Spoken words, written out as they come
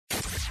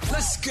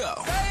Let's go.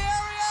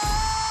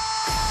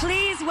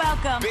 Please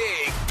welcome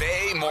Big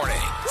Bay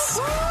Mornings.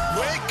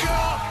 Wake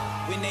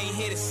up! When they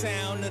hear the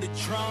sound of the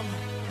drum,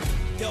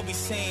 they'll be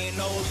saying,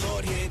 oh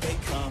Lord, here they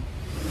come.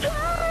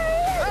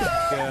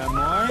 Good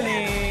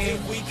morning. Here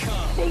we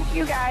come. Thank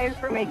you guys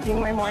for making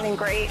my morning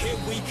great. Here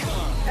we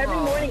come. Every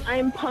morning I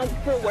am pumped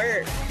for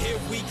work. Here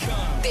we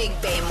come. Big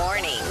Bay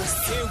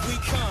Mornings. Here we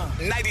come.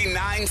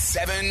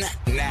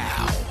 99.7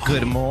 now.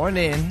 Good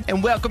morning,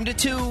 and welcome to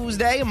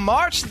Tuesday,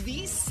 March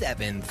the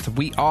 7th.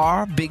 We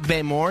are Big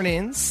Bay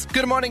Mornings.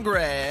 Good morning,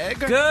 Greg.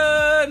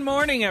 Good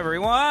morning,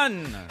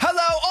 everyone.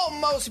 Hello,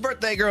 almost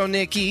birthday girl,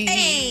 Nikki.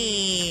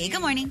 Hey,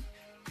 good morning.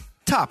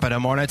 Top of the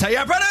morning, tell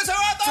your producer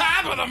Arthur.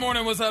 Top of the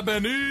morning, what's up,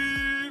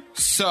 Benny?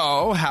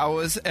 So, how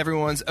was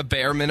everyone's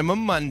bare minimum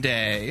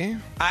Monday?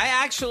 I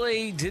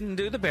actually didn't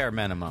do the bare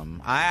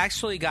minimum. I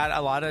actually got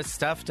a lot of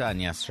stuff done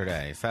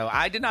yesterday, so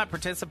I did not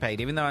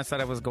participate, even though I said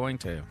I was going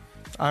to.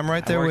 I'm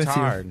right there with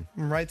hard. you.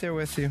 I'm right there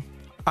with you.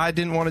 I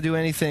didn't want to do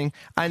anything.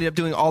 I ended up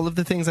doing all of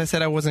the things I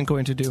said I wasn't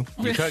going to do.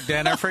 You cooked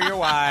dinner for your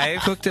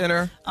wife. Cooked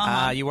dinner.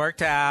 You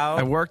worked out.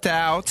 I worked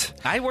out.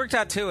 I worked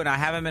out, too, and I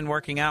haven't been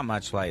working out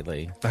much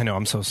lately. I know,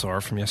 I'm so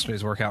sore from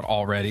yesterday's workout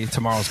already.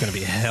 Tomorrow's going to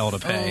be hell to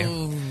pay.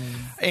 Oh.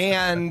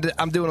 And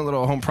I'm doing a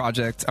little home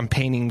project. I'm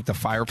painting the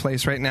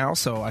fireplace right now,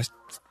 so I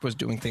was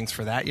doing things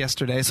for that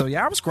yesterday. So,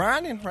 yeah, I was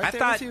grinding right I there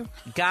thought with you.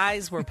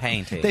 guys were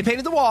painting. They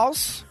painted the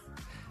walls.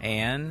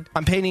 And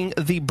I'm painting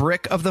the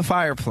brick of the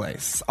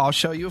fireplace. I'll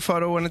show you a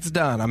photo when it's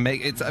done.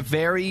 It's a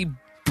very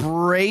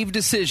brave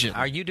decision.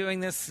 are you doing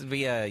this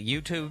via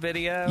YouTube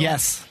video?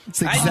 Yes,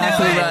 it's I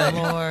exactly know it. right.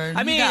 Lord.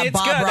 I mean, you got it's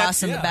Bob good.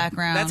 Ross in the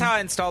background. That's how I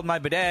installed my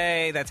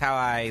bidet. That's how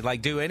I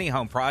do any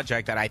home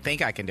project that I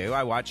think I can do.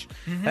 I watch.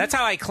 That's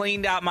how I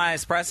cleaned out my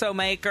espresso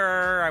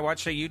maker. I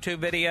watched a YouTube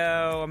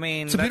video. I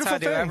mean, It's a that's how I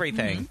do beautiful thing.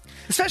 everything.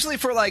 Especially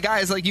for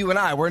guys like you and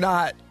I. We're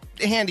not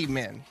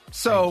handymen.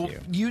 So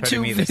Thank you. YouTube,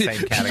 Putting me in the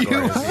same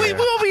category as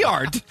you. we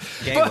aren't.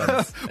 Gay But,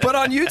 ones. but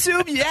on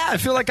YouTube, yeah, I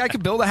feel like I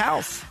could build a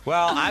house.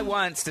 Well, I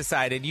once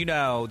decided,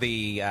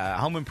 the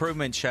home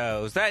improvement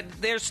shows that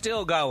they're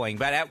still going,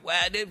 but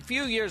a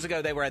few years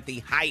ago they were at the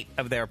height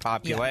of their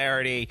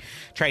popularity.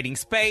 Trading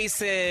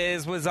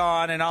Spaces was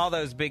on, and all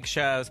those big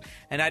shows.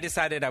 And I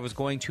decided I was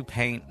going to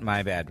paint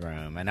my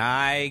bedroom, and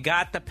I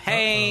got the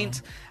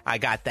paint. I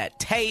got that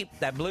tape,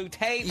 that blue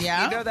tape.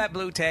 Yeah. You know that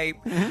blue tape.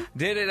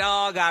 Did it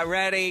all, got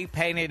ready,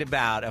 painted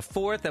about a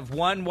fourth of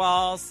one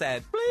wall,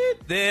 said,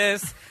 bleep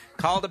this.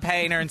 Called a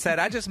painter and said,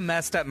 I just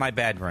messed up my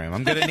bedroom.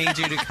 I'm going to need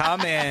you to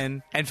come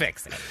in and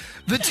fix it.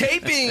 The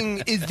taping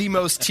is the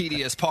most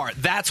tedious part.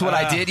 That's what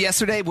I did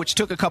yesterday, which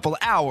took a couple of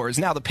hours.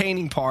 Now, the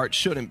painting part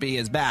shouldn't be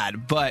as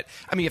bad, but,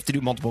 you have to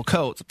do multiple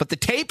coats. But the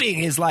taping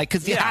is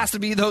because it has to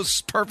be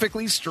those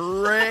perfectly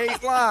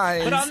straight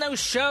lines. But on those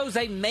shows,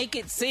 they make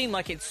it seem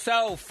like it's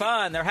so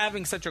fun. They're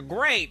having such a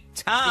great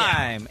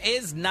time.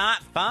 It's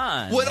not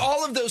fun. With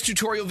all of those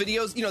tutorial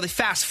videos, they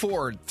fast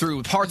forward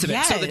through parts of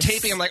it. So the Yes.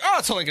 taping, I'm like,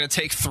 it's only going to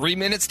take 3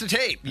 minutes to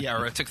tape. Yeah,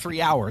 or it took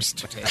 3 hours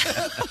to tape.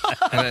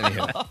 And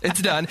anyhow,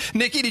 it's done.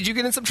 Nikki, did you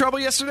get in some trouble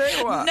yesterday?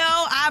 Or what?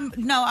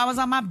 No, I was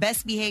on my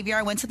best behavior.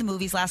 I went to the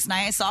movies last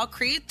night. I saw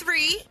Creed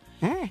 3.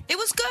 It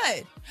was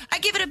good. I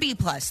give it a B+,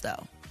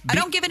 though. I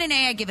don't give it an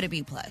A, I give it a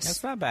B+.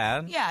 That's not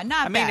bad. Yeah,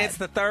 not I mean, bad. it's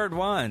the third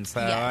one, so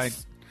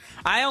Yes.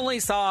 I only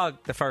saw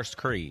the first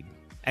Creed,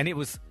 and it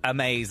was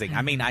amazing.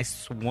 I mean, I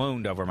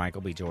swooned over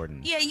Michael B.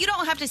 Jordan. Yeah, you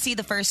don't have to see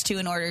the first two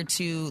in order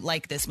to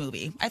like this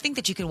movie. I think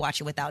that you could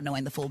watch it without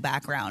knowing the full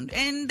background.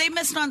 And they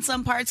missed on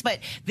some parts, but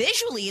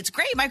visually it's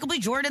great. Michael B.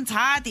 Jordan's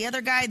hot. The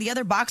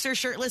other boxer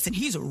shirtless, and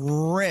he's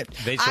ripped.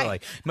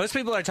 Visually. Most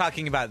people are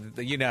talking about,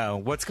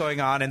 what's going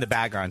on in the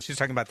background. She's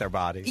talking about their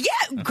bodies.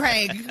 Yeah,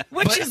 Greg.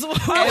 Which is me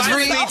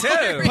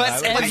too.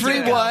 But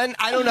everyone,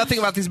 I know nothing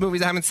about these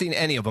movies. I haven't seen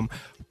any of them.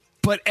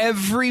 But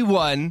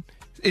everyone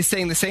is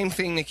saying the same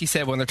thing Nikki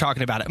said when they're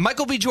talking about it.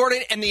 Michael B.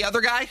 Jordan and the other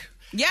guy?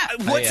 Yeah.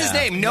 What's his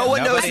name? No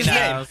one knows Nobody his name.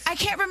 knows. I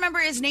can't remember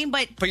his name,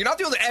 but But you're not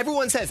the only.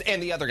 Everyone says,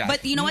 and the other guy.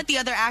 you know what? The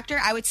other actor,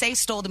 I would say,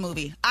 stole the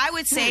movie. I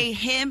would say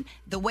him,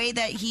 the way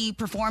that he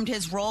performed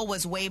his role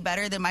was way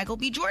better than Michael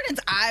B. Jordan's.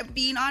 I'm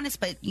being honest,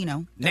 but, they're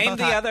Name both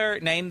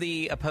hot. Name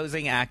the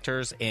opposing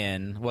actors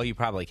in, well, you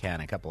probably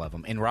can, a couple of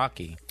them, in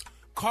Rocky.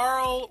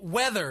 Carl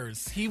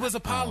Weathers. He was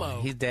Apollo.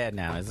 He's dead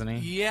now, isn't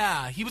he?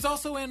 Yeah, he was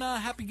also in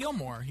Happy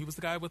Gilmore. He was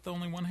the guy with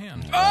only one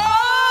hand.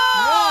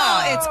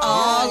 Oh, it's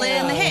all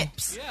in the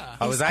hips. Yeah.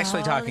 I was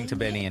actually talking to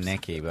Benny and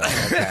Nikki, but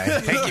okay.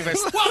 Thank you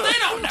for Well, they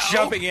don't know.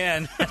 jumping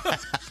in.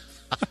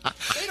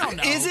 They don't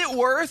know. Is it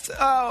worth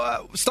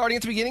starting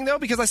at the beginning, though?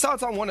 Because I saw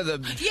it's on one of the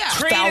Yeah.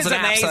 Creed is 1,000 apps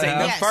I amazing. have.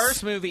 The Yes.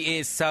 first movie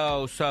is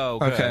so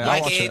good. Okay,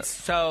 I'll watch it's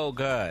it. so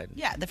good.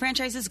 Yeah, the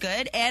franchise is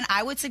good, and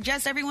I would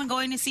suggest everyone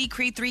going to see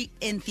Creed 3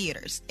 in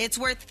theaters. It's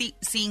worth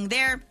seeing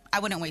there. I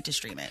wouldn't wait to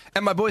stream it.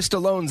 And my boy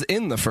Stallone's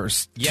in the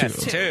first Yes,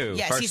 two. two.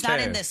 Yes, First he's not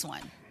two. in this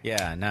one.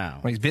 Yeah, no.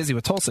 Well, he's busy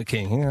with Tulsa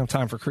King. He doesn't have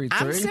time for Creed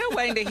 3. I'm still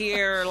waiting to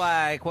hear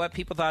what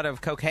people thought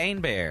of Cocaine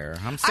Bear.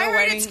 I'm still I heard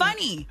waiting. it's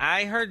funny.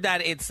 I heard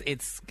that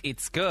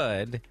it's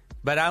good,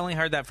 But I only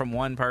heard that from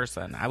one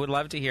person. I would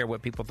love to hear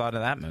what people thought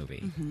of that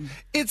movie.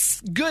 It's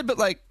good, but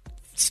like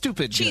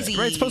stupid. Cheesy, Good,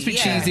 right? It's supposed to be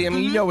yeah. cheesy. I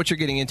mean, you know what you're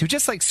getting into.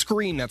 Just like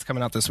Scream that's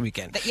coming out this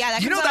weekend. Yeah,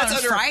 that you comes know out that's on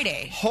under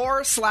Friday.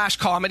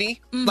 Horror/comedy.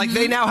 Like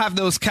they now have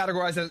those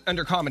categorized as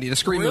under comedy, the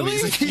Scream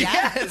movies.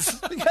 Yes,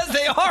 because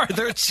they are.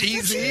 They're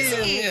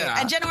cheesy.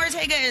 And Jenna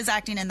Ortega is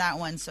acting in that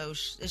one, so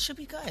it should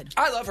be good.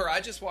 I love her. I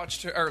just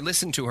watched her or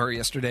listened to her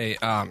yesterday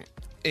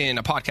in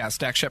a podcast,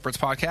 Dax Shepard's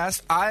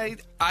podcast. I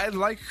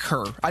like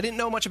her. I didn't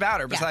know much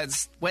about her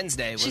besides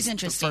Wednesday was She's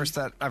interesting. the first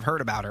that I've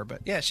heard about her.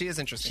 But yeah, she is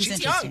interesting. She's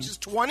interesting. young. She's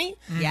 20.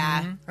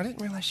 Yeah. I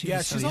didn't realize she Yeah,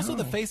 was so she's also young.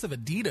 the face of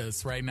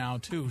Adidas right now,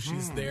 too.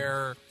 She's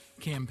their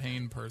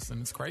campaign person.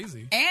 It's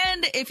crazy.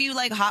 And if you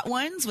like Hot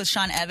Ones with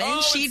Sean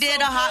Evans, she it's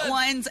did so a Hot good.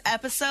 Ones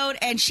episode,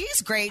 and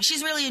she's great.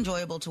 She's really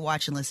enjoyable to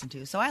watch and listen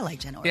to. So I like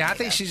Jenna Ortega. Yeah, I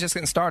think she's just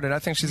getting started. I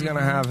think she's going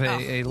to have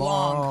a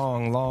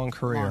long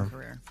career. Long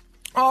career.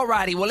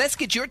 Alrighty, well, let's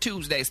get your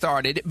Tuesday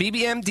started.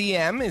 BBM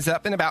DM is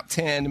up in about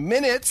 10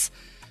 minutes.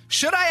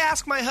 Should I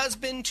ask my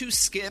husband to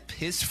skip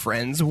his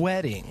friend's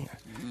wedding?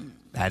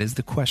 That is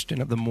the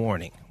question of the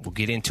morning. We'll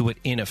get into it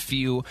in a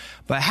few.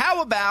 But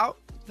how about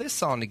this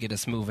song to get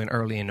us moving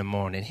early in the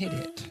morning? Hit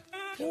it.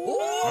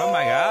 Oh,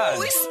 my God.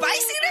 We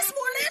spicy this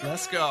morning.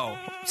 Let's go.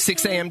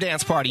 6 a.m.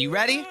 dance party. You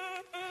ready?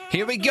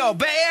 Here we go.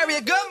 Bay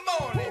Area, good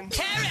morning.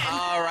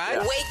 All right.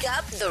 Wake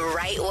up the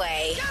right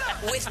way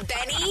with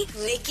Benny,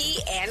 Nikki,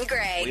 and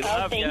Greg.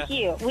 Thank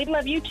you. We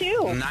love you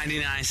too.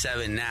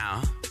 99.7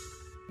 now.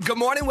 Good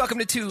morning. Welcome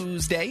to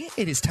Tuesday.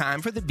 It is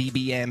time for the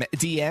BBM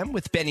DM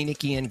with Benny,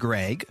 Nikki, and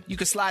Greg. You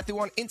can slide through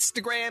on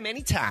Instagram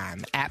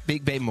anytime at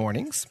Big Bay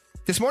Mornings.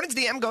 This morning's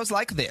DM goes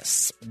like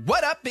this.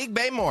 What up, Big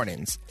Bay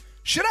Mornings?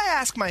 Should I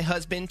ask my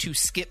husband to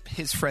skip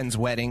his friend's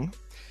wedding?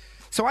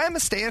 So I am a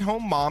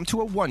stay-at-home mom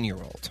to a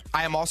 1-year-old.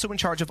 I am also in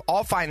charge of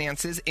all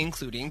finances,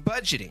 including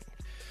budgeting.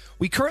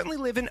 We currently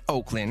live in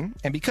Oakland,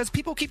 and because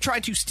people keep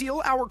trying to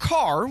steal our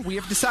car, we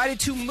have decided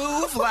to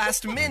move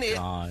last minute,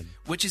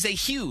 which is a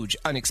huge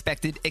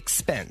unexpected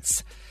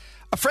expense.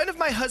 A friend of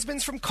my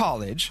husband's from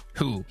college,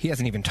 who he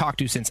hasn't even talked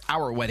to since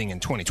our wedding in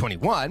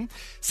 2021,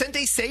 sent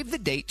a save the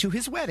date to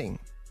his wedding.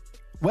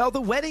 Well, the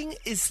wedding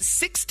is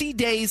 60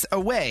 days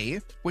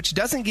away, which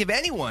doesn't give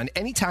anyone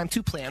any time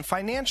to plan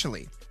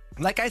financially.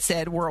 Like I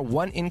said, we're a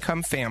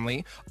one-income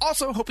family,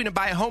 also hoping to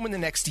buy a home in the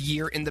next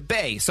year in the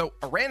Bay, so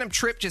a random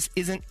trip just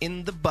isn't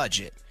in the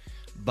budget.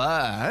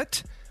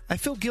 But I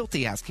feel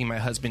guilty asking my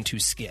husband to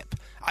skip.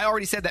 I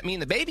already said that me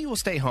and the baby will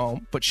stay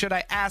home, but should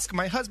I ask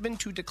my husband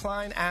to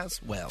decline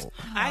as well?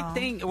 I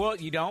think, well,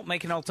 you don't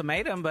make an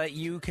ultimatum, but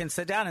you can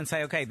sit down and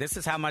say, okay, this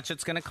is how much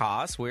it's going to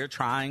cost. We're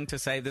trying to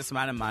save this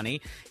amount of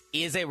money.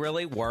 Is it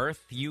really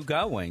worth you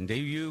going? Do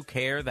you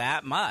care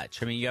that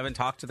much? I mean, you haven't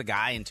talked to the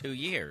guy in 2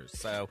 years.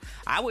 So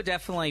I would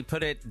definitely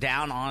put it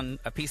down on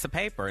a piece of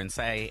paper and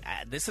say,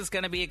 this is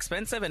going to be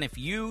expensive. And if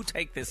you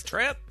take this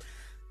trip,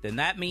 then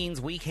that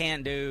means we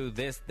can't do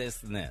this,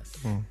 this, and this.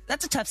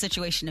 That's a tough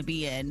situation to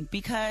be in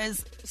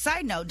because,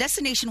 side note,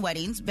 destination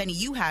weddings, Benny,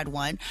 you had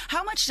one.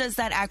 How much does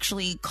that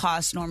actually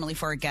cost normally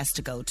for a guest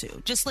to go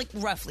to? Just like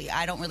roughly.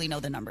 I don't really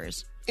know the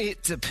numbers.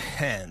 It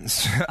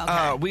depends.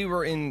 Okay. We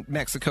were in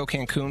Mexico,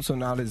 Cancun, so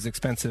not as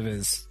expensive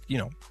as,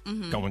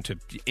 going to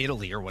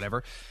Italy or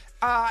whatever.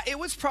 It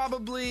was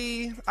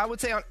probably, I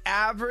would say on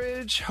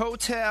average,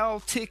 hotel,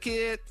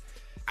 ticket,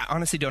 I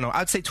honestly don't know.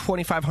 I'd say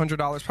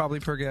 $2,500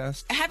 probably per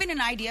guest. Having an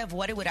idea of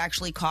what it would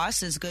actually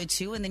cost is good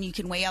too, and then you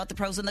can weigh out the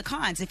pros and the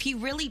cons. If he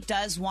really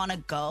does want to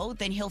go,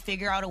 then he'll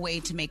figure out a way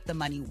to make the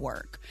money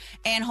work,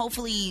 and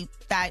hopefully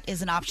that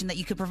is an option that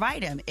you could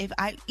provide him.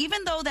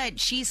 Even though that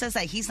she says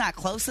that he's not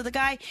close to the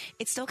guy,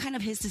 it's still kind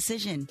of his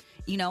decision.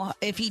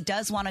 If he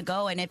does want to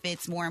go, and if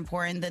it's more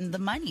important than the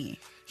money.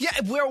 Yeah,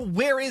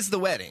 where is the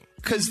wedding?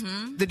 Because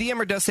the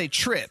DMer does say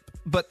trip,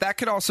 but that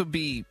could also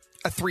be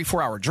a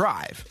 3-4 hour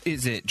drive.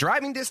 Is it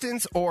driving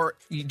distance or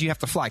do you have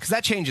to fly? Because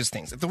that changes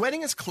things. If the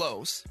wedding is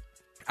close,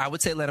 I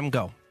would say let him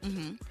go.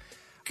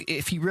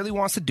 If he really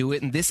wants to do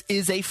it, and this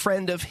is a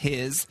friend of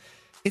his,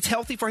 it's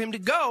healthy for him to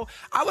go.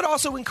 I would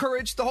also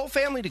encourage the whole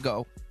family to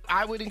go.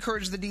 I would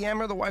encourage the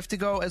DMer, the wife, to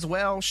go as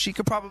well. She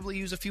could probably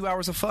use a few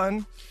hours of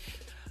fun.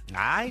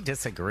 I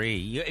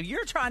disagree. If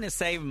you're trying to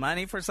save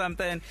money for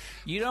something,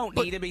 you don't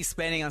need to be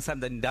spending on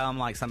something dumb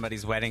like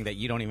somebody's wedding that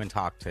you don't even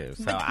talk to.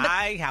 So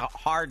I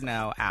hard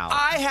no out.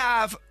 I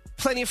have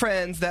plenty of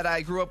friends that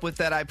I grew up with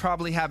that I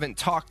probably haven't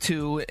talked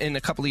to in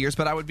a couple of years,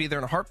 but I would be there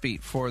in a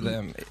heartbeat for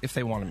them if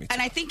they wanted me to.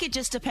 And I think it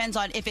just depends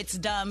on if it's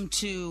dumb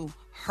to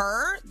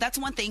her, that's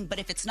one thing, but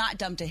if it's not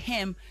dumb to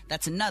him,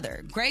 that's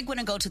another. Greg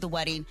wouldn't go to the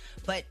wedding,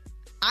 but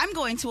I'm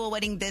going to a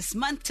wedding this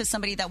month to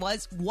somebody that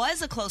was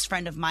a close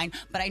friend of mine,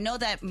 but I know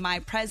that my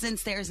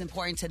presence there is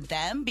important to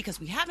them because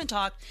we haven't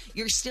talked.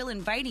 You're still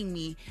inviting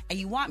me, and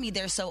you want me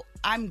there, so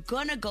I'm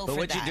going to go for that. But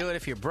would you do it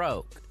if you're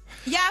broke?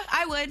 Yeah,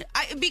 I would.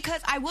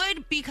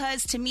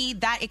 Because to me,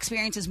 that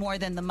experience is more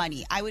than the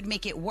money. I would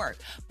make it work.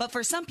 But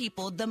for some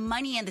people, the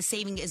money and the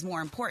saving is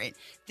more important.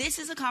 This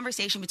is a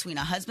conversation between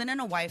a husband and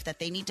a wife that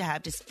they need to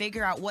have to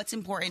figure out what's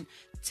important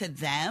to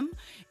them.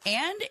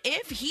 And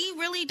if he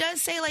really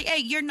does say like,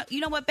 hey, you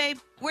know what, babe,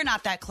 we're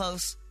not that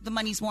close. The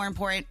money's more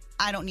important.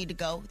 I don't need to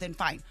go, then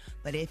fine.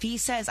 But if he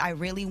says, I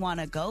really want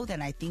to go,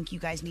 then I think you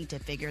guys need to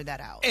figure that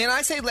out. And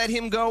I say let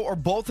him go or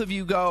both of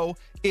you go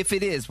if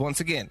it is, once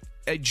again,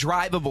 a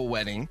drivable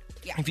wedding.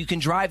 Yeah. If you can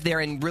drive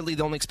there and really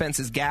the only expense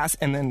is gas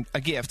and then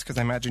a gift, because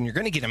I imagine you're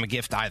going to get him a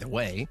gift either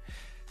way,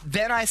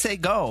 then I say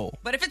go.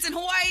 But if it's in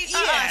Hawaii,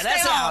 that's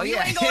stay how, home.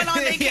 yeah. You ain't going on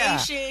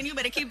vacation. Yeah. You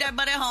better keep that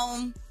butt at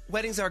home.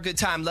 Weddings are a good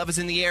time. Love is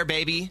in the air,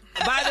 baby.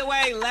 By the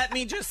way, let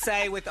me just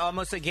say with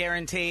almost a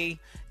guarantee,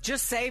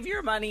 just save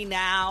your money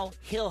now.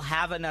 He'll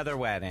have another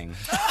wedding.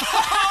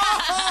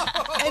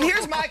 And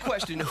here's my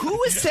question.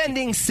 Who is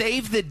sending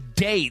save the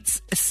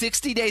dates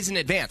 60 days in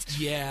advance?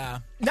 Yeah.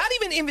 Not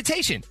even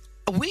invitation.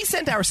 We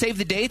sent our save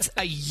the dates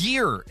a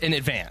year in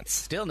advance.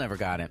 Still never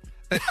got it.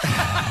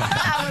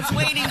 I was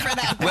waiting for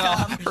that to Well,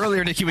 come.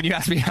 earlier, Nikki, when you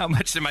asked me how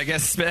much did my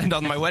guests spend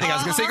on my wedding, I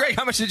was going to say, Greg,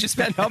 how much did you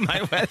spend on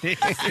my wedding?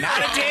 Not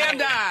a damn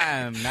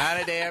dime.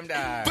 Not a damn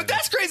dime. But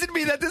that's crazy to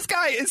me that this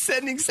guy is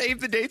sending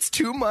save the dates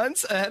 2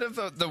 months ahead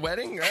of the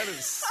wedding. That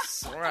is,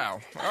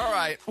 wow. All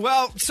right.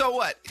 Well, so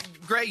what?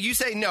 Greg, you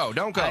say no,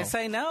 don't go. I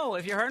say no.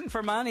 If you're hurting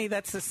for money,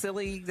 that's a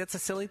silly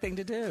thing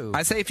to do.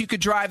 I say if you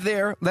could drive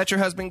there, let your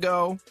husband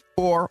go,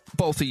 or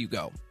both of you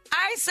go.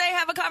 I say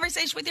have a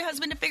conversation with your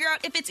husband to figure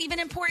out if it's even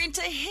important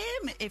to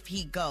him if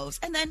he goes,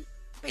 and then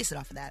base it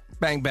off of that.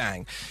 Bang,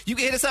 bang. You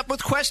can hit us up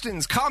with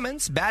questions,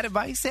 comments, bad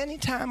advice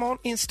anytime on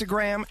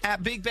Instagram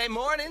at Big Bay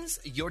Mornings.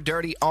 Your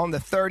Dirty on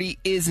the 30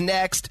 is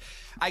next.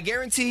 I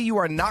guarantee you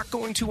are not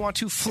going to want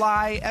to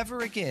fly ever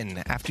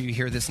again after you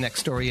hear this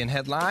next story in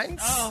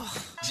headlines. Are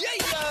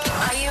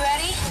you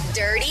ready?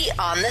 Dirty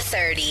on the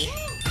 30.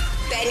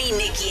 Benny,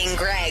 Nikki, and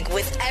Greg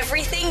with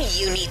everything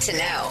you need to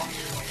know.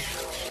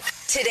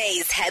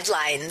 Today's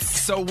headlines.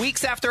 So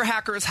weeks after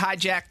hackers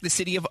hijacked the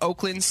city of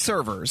Oakland's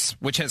servers,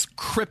 which has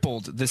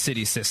crippled the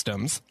city's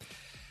systems,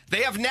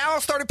 they have now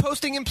started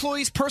posting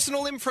employees'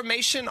 personal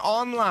information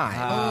online.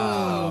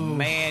 Oh,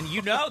 man.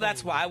 You know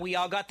that's why we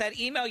all got that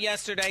email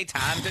yesterday.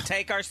 Time to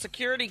take our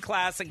security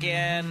class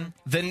again.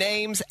 The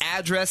names,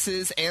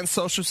 addresses, and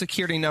social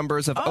security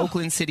numbers of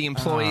Oakland City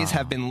employees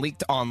have been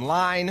leaked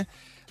online.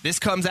 This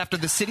comes after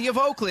the city of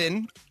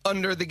Oakland,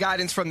 under the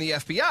guidance from the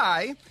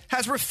FBI,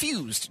 has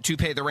refused to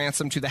pay the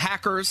ransom to the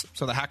hackers.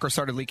 So the hackers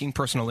started leaking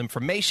personal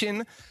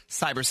information.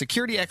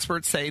 Cybersecurity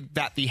experts say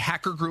that the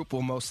hacker group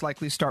will most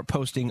likely start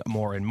posting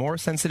more and more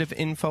sensitive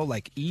info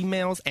like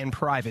emails and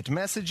private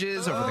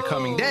messages over the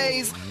coming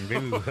days.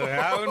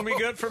 That wouldn't be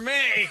good for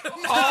me.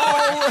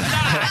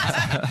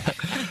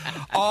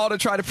 All to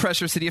try to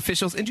pressure city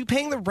officials into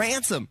paying the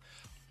ransom.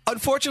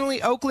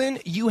 Unfortunately,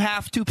 Oakland, you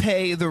have to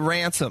pay the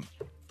ransom.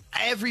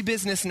 Every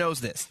business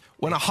knows this.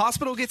 When a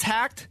hospital gets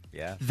hacked,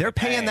 they're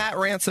paying that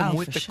ransom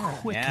with the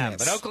quickness. Yeah,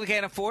 but Oakland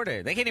can't afford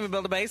it. They can't even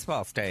build a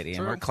baseball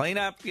stadium or clean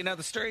up, the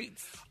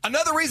streets.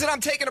 Another reason I'm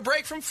taking a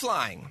break from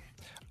flying.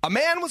 A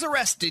man was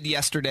arrested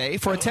yesterday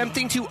for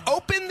attempting to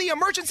open the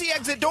emergency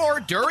exit door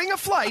during a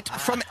flight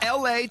from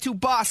L.A. to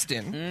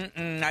Boston.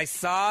 I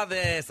saw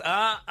this.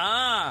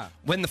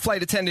 When the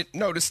flight attendant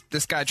noticed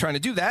this guy trying to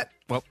do that,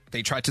 well,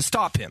 they tried to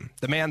stop him.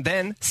 The man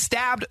then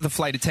stabbed the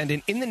flight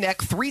attendant in the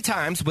neck 3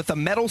 times with a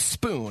metal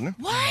spoon.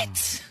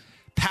 What?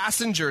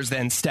 Passengers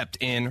then stepped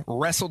in,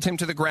 wrestled him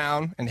to the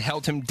ground, and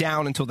held him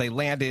down until they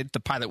landed. The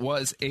pilot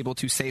was able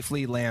to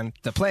safely land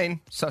the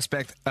plane.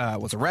 Suspect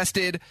was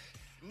arrested.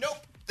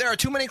 Nope. There are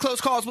too many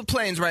close calls with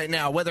planes right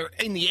now. Whether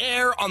in the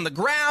air, on the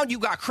ground, you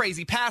got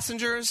crazy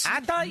passengers. I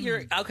thought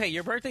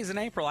your birthday's in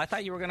April. I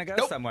thought you were going to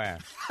go somewhere.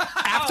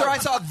 After I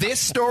saw this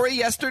story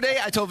yesterday,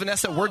 I told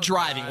Vanessa, we're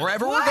driving.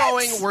 Wherever we're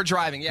going, we're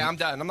driving. Yeah, I'm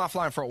done. I'm not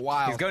flying for a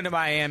while. He's going to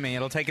Miami.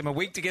 It'll take him a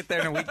week to get there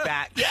and a week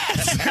back.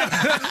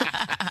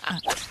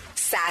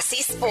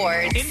 Sassy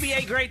Sports.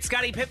 NBA great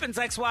Scottie Pippen's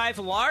ex-wife,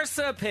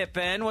 Larsa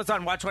Pippen, was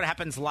on Watch What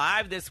Happens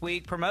Live this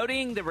week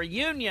promoting the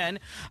reunion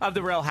of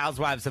the Real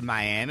Housewives of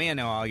Miami. I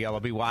know all y'all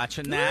will be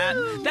watching that.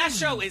 Woo. That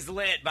show is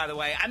lit, by the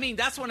way. I mean,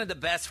 that's one of the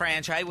best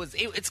franchises.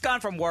 It's gone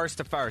from worst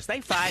to first.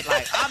 They fight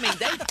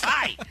they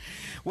fight.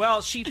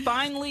 Well, she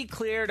finally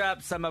cleared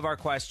up some of our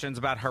questions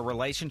about her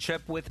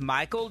relationship with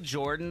Michael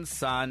Jordan's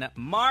son,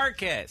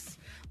 Marcus.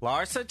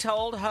 Larsa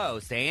told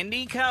host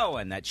Andy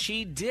Cohen that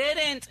she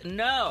didn't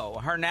know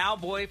her now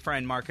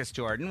boyfriend, Marcus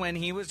Jordan, when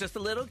he was just a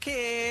little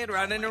kid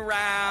running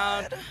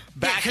around.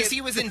 Because he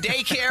was in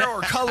daycare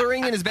or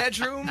coloring in his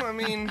bedroom. I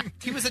mean,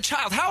 he was a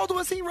child. How old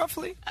was he,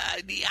 roughly?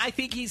 I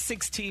think he's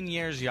 16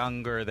 years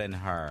younger than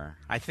her.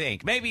 I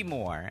think. Maybe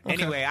more. Okay.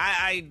 Anyway,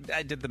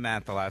 I did the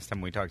math the last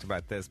time we talked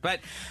about this.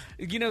 But,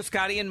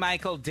 Scottie and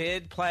Michael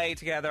did play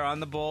together on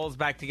the Bulls,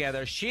 back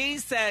together. She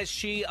says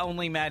she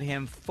only met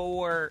him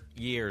 4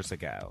 years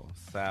ago.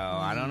 So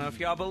I don't know if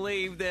y'all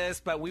believe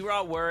this, but we were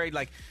all worried,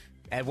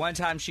 At one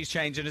time, she's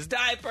changing his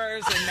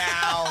diapers, and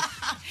now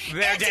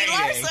they're Auntie dating.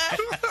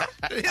 Larsa.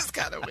 It's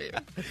kind of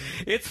weird.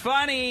 It's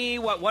funny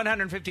what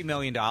 $150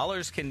 million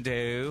can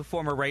do.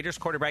 Former Raiders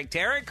quarterback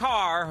Derek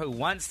Carr, who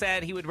once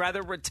said he would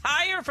rather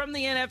retire from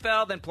the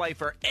NFL than play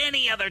for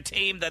any other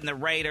team than the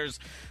Raiders,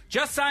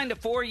 just signed a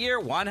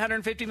 4-year,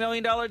 $150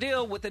 million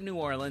deal with the New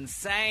Orleans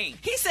Saints.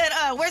 He said,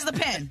 where's the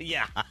pen?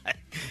 Yeah,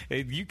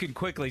 you can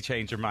quickly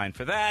change your mind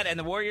for that. And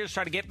the Warriors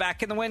try to get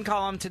back in the win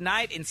column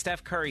tonight in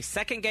Steph Curry's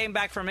second game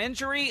back from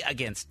injury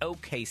against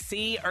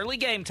OKC. Early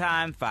game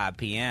time, 5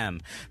 p.m.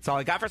 That's all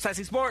I got for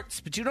Sassy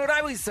Sports. But you know what I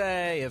always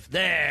say, if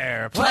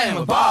they're playing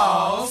with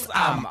balls,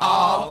 I'm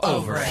all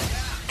over it.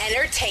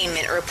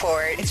 Entertainment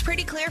report. It's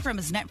pretty clear from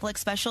his Netflix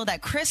special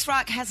that Chris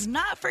Rock has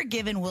not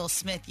forgiven Will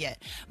Smith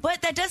yet.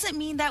 But that doesn't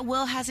mean that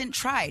Will hasn't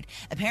tried.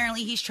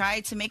 Apparently, he's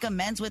tried to make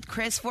amends with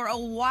Chris for a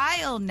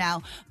while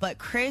now, but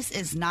Chris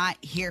is not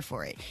here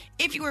for it.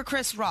 If you were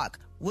Chris Rock,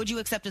 would you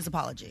accept his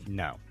apology?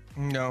 No.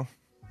 No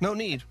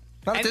need.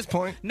 Not at this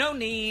point. No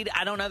need.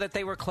 I don't know that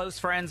they were close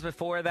friends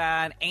before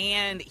that,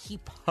 and he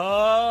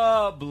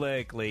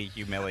publicly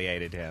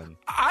humiliated him.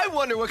 I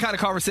wonder what kind of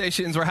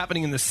conversations were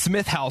happening in the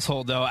Smith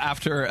household, though,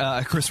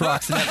 after Chris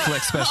Rock's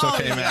Netflix special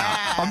came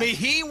out. I mean,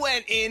 he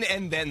went in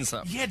and then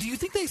some. Yeah, do you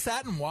think they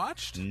sat and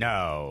watched?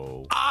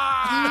 No.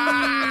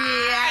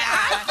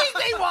 I think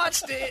they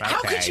watched it. How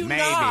Okay, could you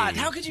maybe. not?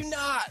 How could you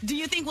not? Do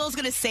you think Will's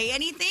going to say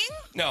anything?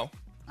 No.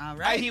 All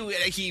right.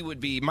 He would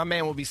be, my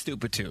man would be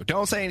stupid too.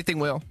 Don't say anything,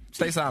 Will.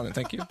 Stay silent.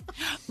 Thank you.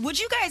 Would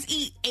you guys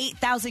eat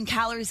 8,000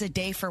 calories a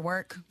day for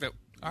work?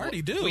 I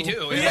already do. We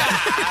do.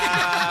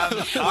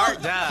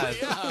 Art does.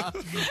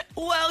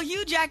 Well,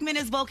 Hugh Jackman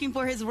is bulking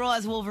for his role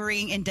as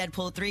Wolverine in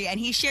Deadpool 3, and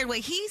he shared what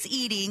he's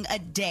eating a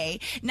day.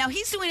 Now,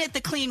 he's doing it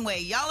the clean way.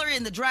 Y'all are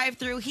in the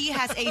drive-thru. He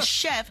has a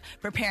chef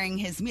preparing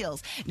his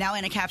meals. Now,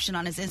 in a caption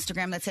on his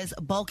Instagram that says,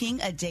 bulking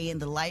a day in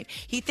the life,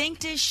 he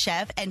thanked his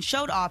chef and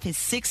showed off his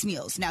 6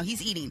 meals. Now,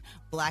 he's eating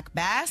black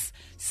bass,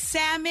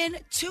 salmon,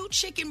 2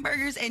 chicken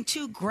burgers, and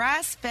 2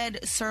 grass-fed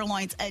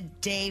sirloins a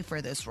day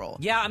for this role.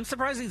 Yeah, I'm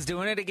surprised he's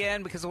doing it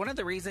again because one of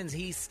the reasons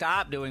he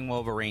stopped doing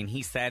Wolverine,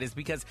 he said, is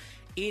because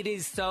it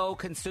is so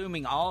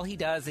consuming. All he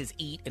does is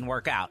eat and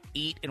work out.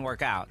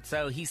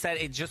 So he said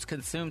it just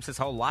consumes his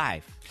whole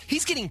life.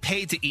 He's getting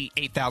paid to eat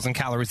 8,000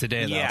 calories a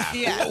day, though.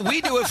 Yeah.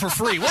 We do it for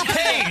free. We're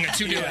paying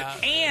to do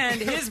it.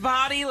 And his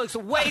body looks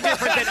way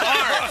different than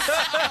ours.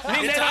 I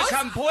mean, they look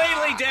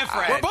completely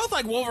different. We're both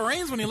like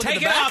Wolverines when you look Take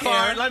at the it back off, hair.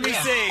 Art. Let me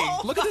see.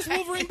 Look at this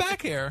Wolverine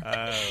back hair.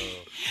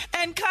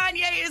 And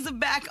Kanye is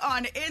back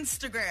on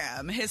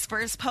Instagram. His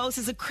first post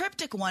is a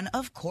cryptic one,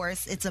 of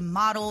course. It's a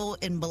model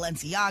in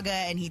Balenciaga,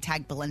 and he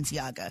tagged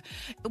Balenciaga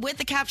with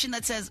the caption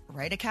that says,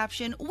 write a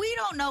caption. We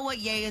don't know what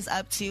Ye is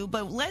up to,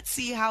 but let's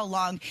see how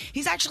long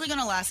he's actually going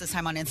to last this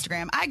time on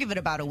Instagram. I give it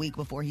about a week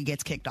before he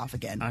gets kicked off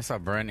again. I saw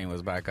Brittany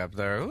was back up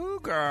there. Ooh,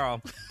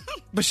 girl.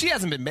 But she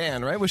hasn't been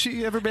banned, right? Was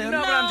she ever banned?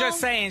 No, but I'm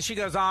just saying she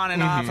goes on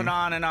and off and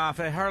on and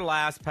off. At her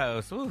last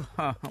post. Ooh,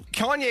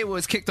 Kanye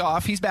was kicked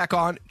off. He's back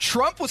on.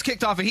 Trump was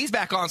kicked off and he's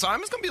back on. So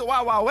I'm just going to be the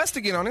Wild Wild West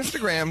again on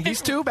Instagram.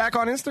 These two back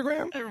on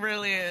Instagram. It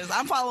really is.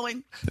 I'm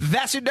following.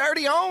 That's your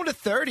dirty on to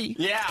 30.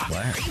 Yeah.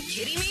 Are you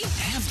kidding me?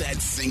 Have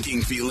that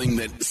sinking feeling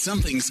that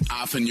something's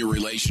off in your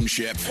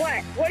relationship.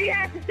 What? What do you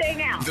have to say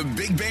now? The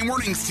Big Bang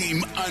Warnings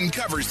team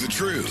uncovers the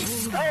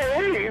truth.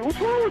 Hey, what's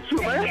wrong with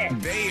you, man?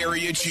 Bay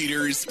Area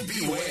cheaters,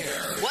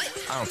 beware.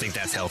 What? I don't think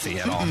that's healthy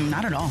at all.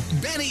 Not at all.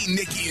 Benny,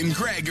 Nikki, and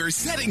Greg are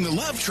setting the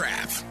love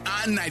trap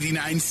on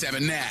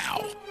 99.7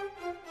 Now.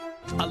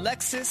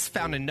 Alexis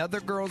found another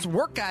girl's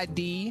work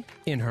ID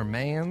in her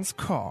man's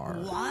car.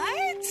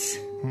 What?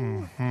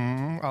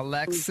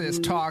 Alexis,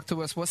 talk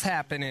to us. What's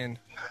happening?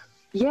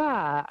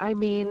 Yeah, I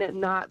mean,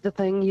 not the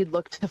thing you'd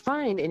look to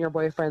find in your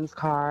boyfriend's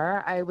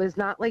car. I was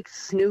not like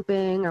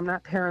snooping. I'm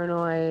not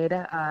paranoid.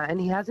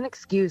 And he has an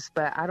excuse,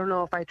 but I don't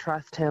know if I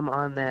trust him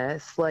on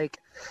this. Like,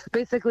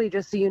 basically,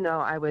 just so you know,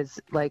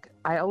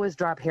 I always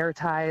drop hair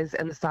ties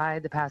in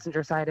the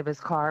passenger side of his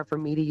car for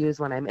me to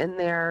use when I'm in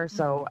there.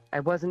 So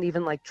I wasn't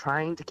even like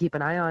trying to keep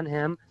an eye on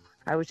him.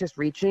 I was just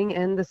reaching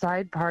in the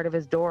side part of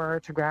his door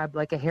to grab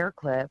like a hair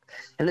clip.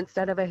 And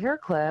instead of a hair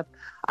clip,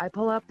 I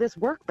pull up this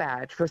work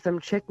badge for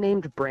some chick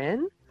named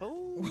Bryn.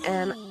 Ooh.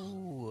 And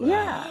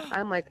yeah,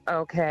 I'm like,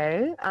 okay.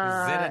 Is it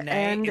a name?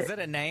 And Is it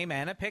a name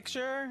and a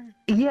picture?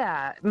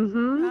 yeah,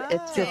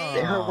 it's just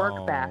her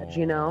work badge,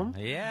 you know?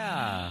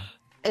 Yeah.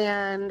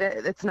 And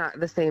it's not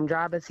the same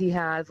job as he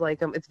has.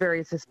 Like, it's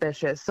very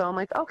suspicious. So I'm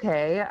like,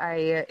 okay.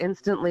 I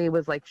instantly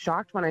was like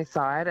shocked when I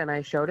saw it, and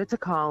I showed it to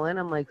Colin.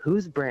 I'm like,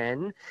 who's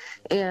Bryn?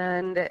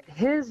 And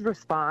his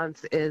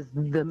response is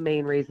the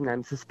main reason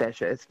I'm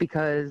suspicious,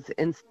 because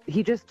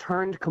he just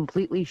turned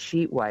completely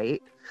sheet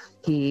white.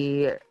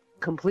 He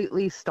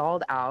completely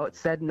stalled out,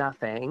 said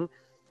nothing,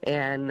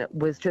 and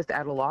was just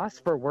at a loss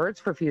for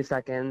words for a few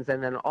seconds.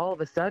 And then all of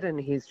a sudden,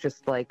 he's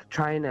just like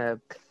trying to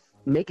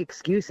make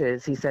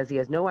excuses. He says he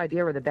has no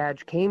idea where the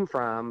badge came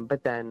from,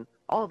 but then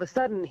all of a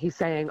sudden he's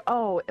saying,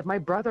 oh, if my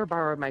brother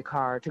borrowed my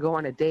car to go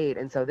on a date,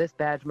 and so this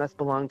badge must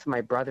belong to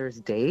my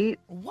brother's date.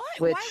 What?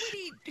 Which, Why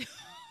would he?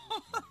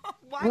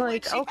 Why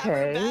would she have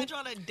her badge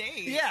on a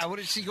date? Yeah, what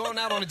is she going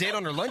out on a date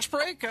on her lunch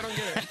break? I don't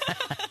get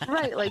it.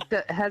 Right, like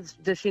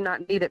does she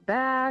not need it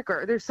back?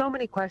 Or there's so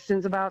many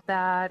questions about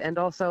that. And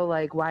also,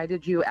 like, why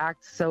did you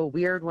act so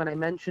weird when I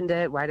mentioned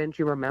it? Why didn't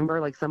you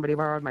remember, like, somebody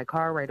borrowed my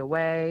car right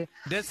away?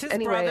 Does his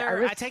Anyway,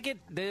 brother, I take it,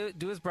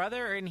 do his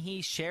brother and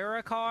he share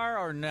a car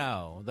or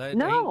no?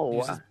 No. He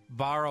was just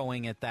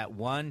borrowing it that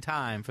one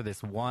time for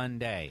this one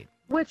date.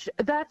 Which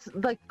that's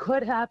like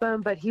could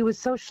happen, but he was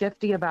so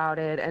shifty about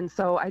it. And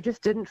so I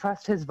just didn't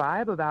trust his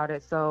vibe about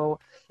it. So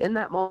in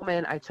that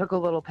moment, I took a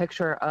little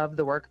picture of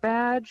the work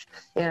badge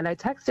and I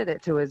texted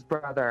it to his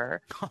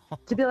brother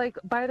to be like,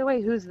 by the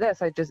way, who's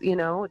this? I just,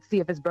 see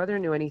if his brother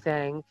knew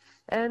anything.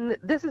 And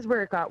this is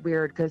where it got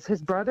weird because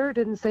his brother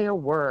didn't say a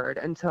word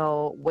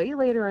until way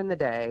later in the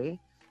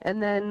day. And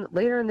then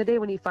later in the day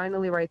when he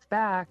finally writes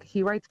back,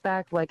 he writes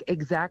back like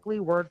exactly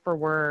word for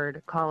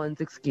word Colin's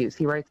excuse.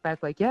 He writes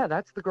back like, yeah,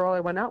 that's the girl I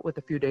went out with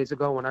a few days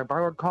ago when I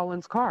borrowed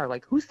Colin's car.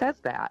 Like, who says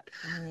that?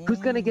 Who's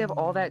going to give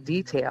all that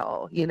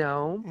detail,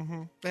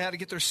 Mm-hmm. They had to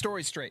get their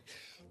story straight.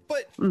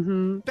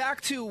 But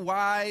back to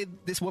why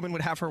this woman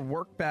would have her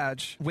work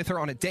badge with her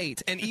on a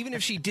date. And even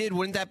if she did,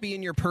 wouldn't that be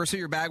in your purse or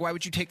your bag? Why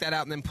would you take that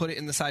out and then put it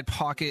in the side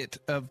pocket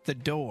of the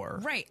door?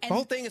 Right. The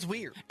whole thing is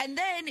weird. And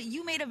then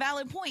you made a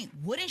valid point.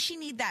 Wouldn't she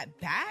need that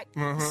back?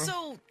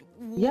 So,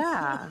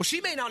 yeah. Well,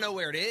 she may not know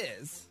where it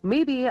is.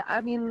 Maybe. I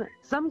mean,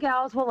 some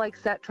gals will like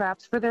set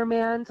traps for their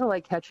man to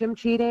like catch him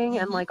cheating.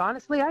 And like,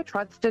 honestly, I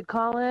trusted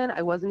Colin.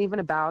 I wasn't even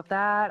about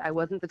that.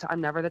 I'm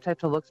never the type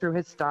to look through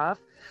his stuff.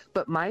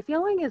 But my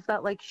feeling is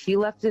that like she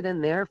left it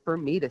in there for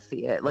me to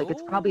see it. Like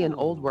it's probably an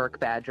old work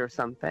badge or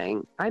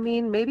something. I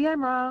mean, maybe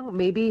I'm wrong.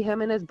 Maybe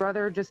him and his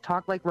brother just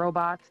talk like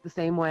robots the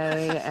same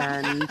way.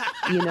 And,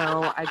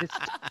 I just...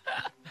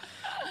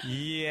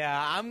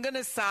 Yeah, I'm going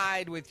to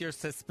side with your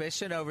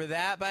suspicion over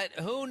that, but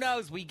who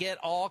knows? We get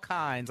all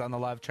kinds on the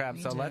Love Trap,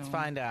 so let's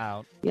find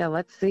out. Yeah,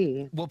 let's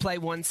see. We'll play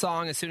one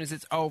song. As soon as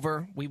it's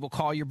over, we will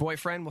call your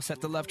boyfriend. We'll set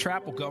the Love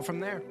Trap. We'll go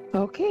from there.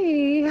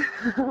 Okay.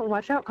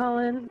 Watch out,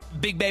 Colin.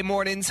 Big Bay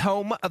Mornings,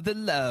 home of the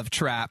Love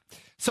Trap.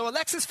 So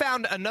Alexis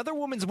found another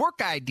woman's work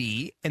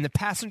ID in the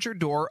passenger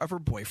door of her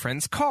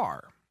boyfriend's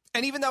car.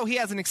 And even though he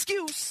has an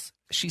excuse,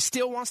 she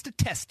still wants to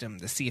test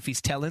him to see if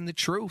he's telling the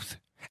truth.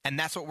 And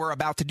that's what we're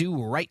about to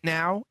do right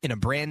now in a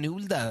brand new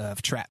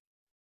Love Trap.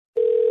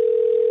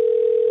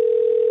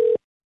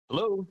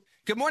 Hello.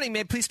 Good morning.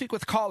 May I please speak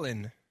with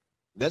Colin?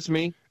 That's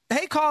me.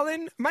 Hey,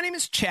 Colin. My name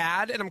is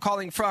Chad, and I'm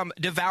calling from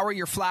Devour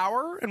Your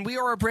Flower, and we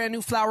are a brand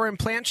new flower and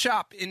plant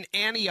shop in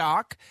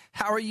Antioch.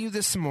 How are you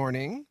this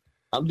morning?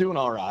 I'm doing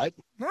all right.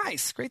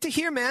 Nice. Great to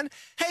hear, man.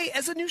 Hey,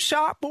 as a new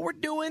shop, what we're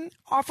doing,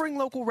 offering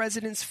local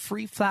residents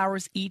free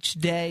flowers each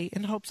day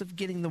in hopes of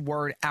getting the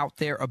word out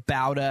there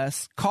about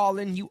us.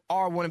 Colin, you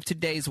are one of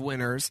today's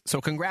winners,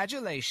 so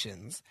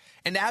congratulations.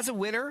 And as a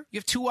winner, you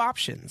have two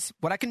options.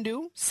 What I can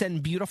do,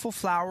 send beautiful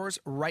flowers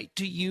right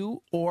to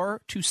you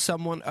or to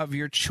someone of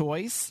your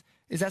choice.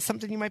 Is that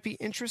something you might be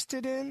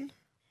interested in?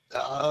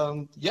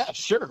 Yeah,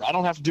 sure. I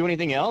don't have to do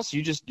anything else.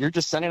 You're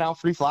just sending out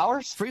free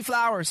flowers? Free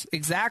flowers,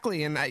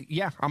 exactly. And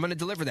I'm going to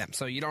deliver them,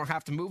 so you don't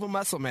have to move a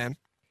muscle, man.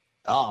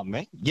 Oh,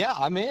 man. Yeah,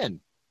 I'm in.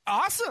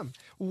 Awesome.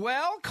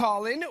 Well,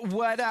 Colin,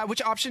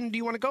 which option do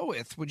you want to go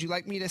with? Would you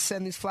like me to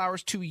send these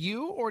flowers to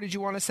you, or did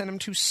you want to send them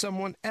to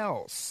someone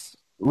else?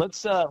 Let's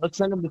send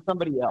them to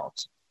somebody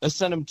else. Let's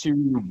send them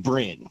to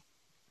Bryn.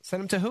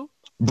 Send them to who?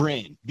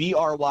 Bryn.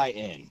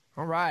 Bryn.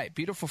 All right.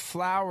 Beautiful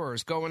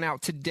flowers going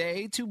out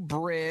today to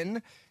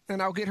Bryn.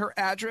 And I'll get her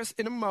address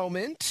in a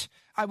moment.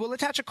 I will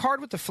attach a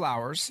card with the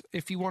flowers.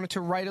 If you wanted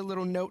to write a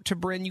little note to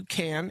Bryn, you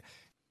can.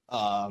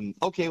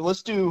 Okay,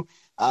 let's do,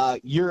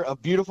 you're a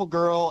beautiful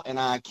girl, and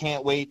I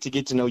can't wait to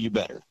get to know you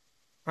better.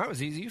 That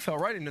was easy. You fell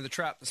right into the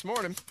trap this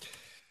morning.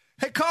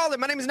 Hey, Colin,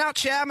 my name is not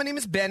Chad. My name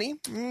is Benny.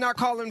 I'm not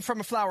calling from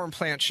a flower and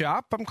plant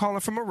shop. I'm calling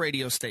from a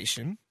radio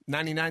station.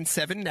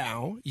 99.7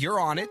 now. You're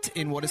on it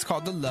in what is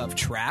called the Love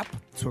Trap.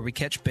 It's where we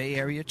catch Bay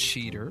Area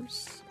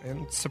cheaters.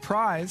 And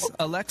surprise,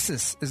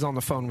 Alexis is on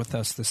the phone with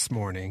us this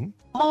morning.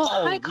 Oh,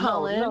 hi,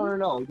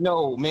 Colin.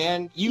 No,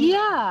 man.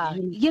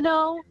 You're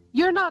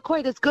not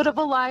quite as good of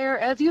a liar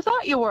as you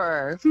thought you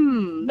were.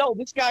 No,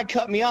 this guy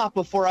cut me off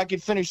before I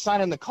could finish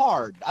signing the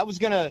card. I was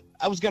gonna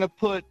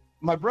put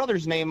my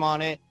brother's name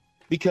on it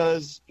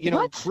because,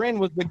 Bryn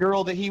was the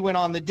girl that he went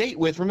on the date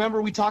with.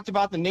 Remember we talked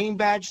about the name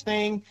badge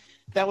thing?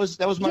 That was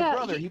my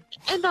brother.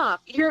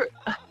 Enough.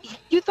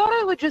 You thought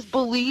I would just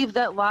believe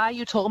that lie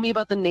you told me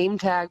about the name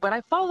tag, but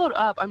I followed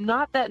up. I'm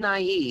not that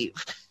naive.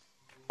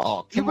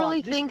 Oh, come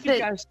on.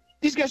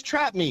 These guys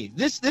trapped me.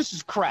 This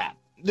is crap.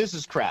 This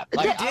is crap.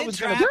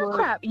 You're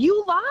crap.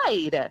 You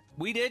lied.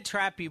 We did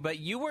trap you, but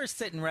you were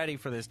sitting ready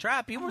for this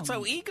trap. You were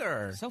so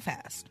eager. So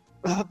fast.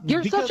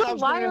 You're such a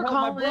liar,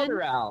 Colin.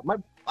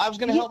 I was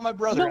going to help my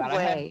brother out. No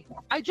way.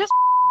 I just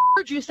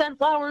heard you send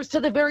flowers to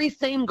the very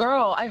same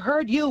girl. I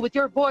heard you with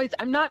your voice.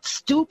 I'm not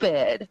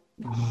stupid.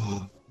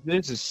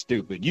 This is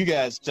stupid. You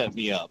guys set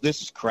me up.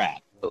 This is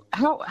crap.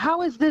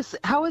 How is this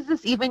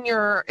even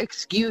your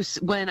excuse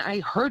when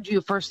I heard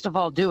you first of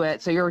all do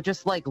it? So you're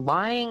just like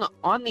lying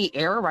on the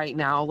air right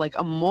now like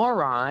a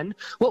moron.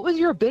 What was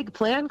your big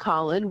plan,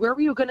 Colin? Where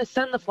were you going to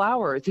send the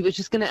flowers? He was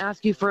just going to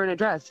ask you for an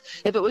address.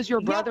 If it was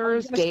your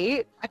brother's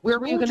date, where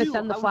were you going to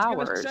send the flowers? I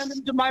was going to send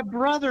them to my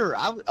brother.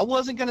 I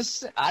wasn't going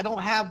to. I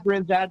don't have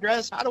Bryn's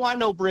address. How do I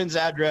know Bryn's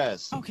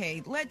address?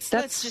 Okay, let's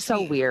just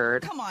so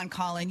weird. Come on,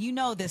 Colin. You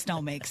know this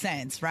don't make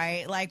sense,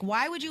 right? Like,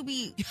 why would you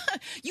be?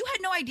 You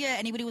had no idea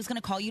anybody was going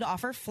to call you to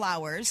offer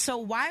flowers. So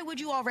why would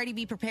you already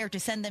be prepared to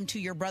send them to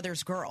your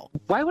brother's girl?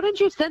 Why wouldn't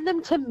you send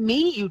them to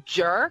me, you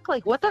jerk?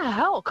 Like, what the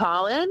hell,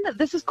 Colin?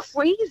 This is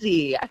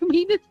crazy. I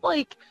mean, it's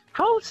like,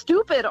 how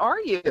stupid are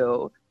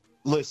you?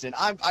 Listen,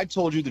 I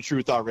told you the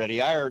truth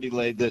already. I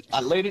laid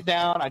it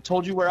down. I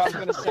told you where I was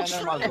going to send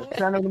them. I was going to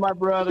send them to my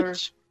brother.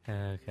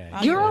 Okay.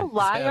 You're a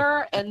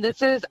liar, and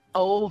this is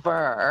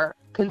over.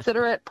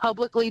 Consider it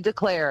publicly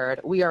declared.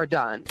 We are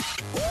done.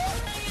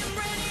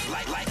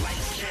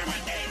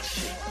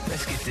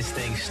 Let's get this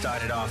thing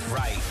started off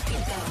right.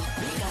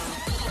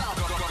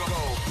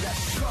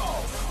 Let's go.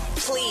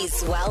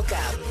 Please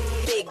welcome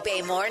Big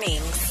Bay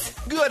Mornings.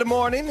 Good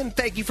morning, and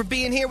thank you for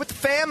being here with the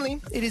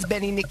family. It is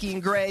Benny, Nikki,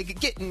 and Greg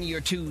getting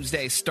your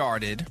Tuesday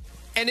started.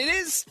 And it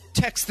is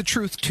Text the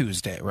Truth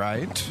Tuesday,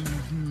 right?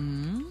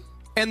 Mm-hmm.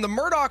 And the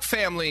Murdaugh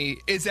family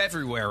is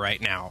everywhere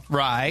right now,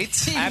 right?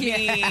 I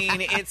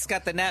mean, it's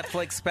got the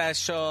Netflix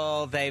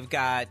special. They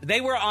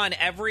were on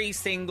every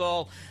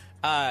single...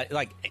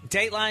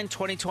 Dateline,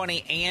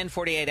 2020, and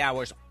 48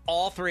 Hours,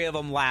 all three of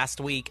them last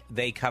week,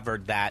 they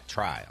covered that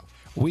trial.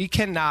 We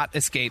cannot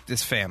escape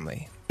this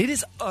family. It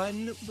is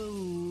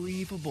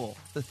unbelievable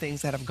the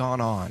things that have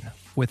gone on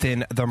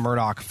within the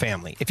Murdaugh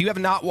family. If you have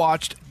not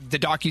watched the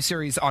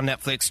docuseries on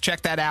Netflix,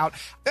 check that out.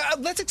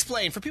 Let's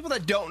explain. For people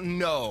that don't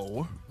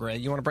know, Ray,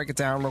 you want to break it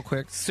down real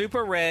quick?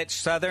 Super rich,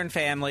 Southern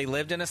family,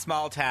 lived in a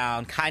small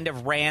town, kind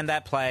of ran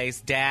that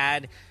place.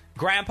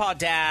 Grandpa,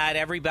 dad,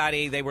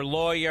 everybody, they were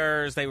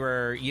lawyers. They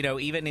were,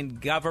 even in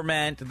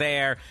government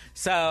there.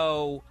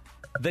 So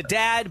the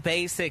dad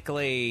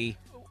basically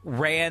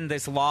ran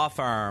this law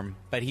firm,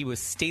 but he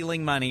was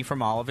stealing money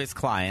from all of his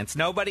clients.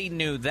 Nobody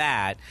knew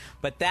that,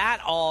 but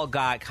that all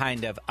got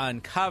kind of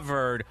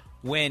uncovered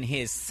when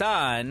his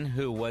son,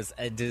 who was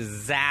a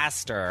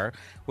disaster,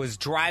 was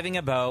driving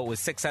a boat with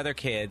 6 other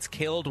kids,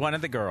 killed one of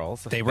the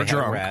girls. They were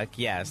drunk. Had a wreck.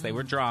 Yes, they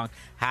were drunk.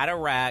 Had a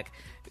wreck,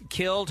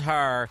 killed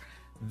her.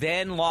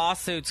 Then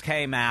lawsuits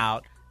came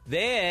out.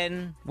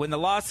 Then, when the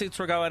lawsuits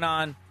were going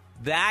on,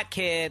 that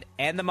kid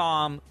and the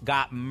mom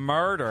got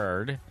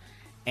murdered,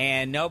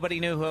 and nobody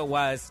knew who it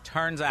was.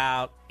 Turns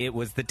out it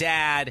was the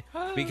dad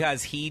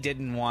because he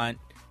didn't want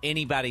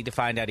anybody to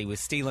find out he was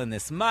stealing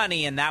this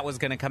money, and that was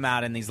going to come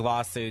out in these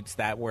lawsuits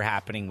that were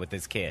happening with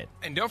his kid.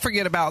 And don't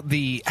forget about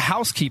the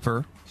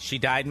housekeeper. She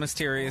died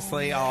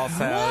mysteriously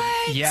also.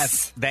 What?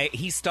 Yes.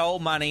 He stole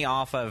money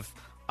off of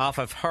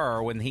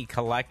her when he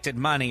collected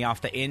money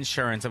off the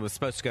insurance that was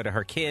supposed to go to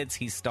her kids.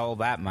 He stole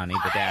that money,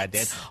 the dad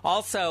did.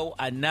 Also,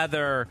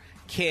 another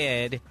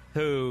kid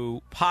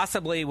who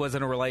possibly was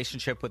in a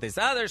relationship with his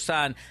other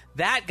son,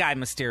 that guy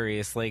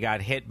mysteriously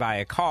got hit by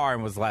a car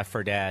and was left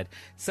for dead.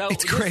 So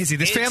it's crazy.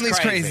 This family's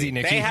crazy,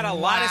 Nikki. They had a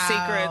lot of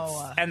secrets,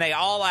 and they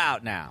all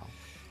out now.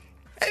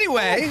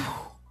 Anyway...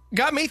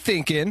 Got me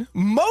thinking,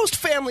 most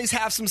families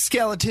have some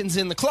skeletons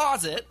in the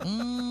closet.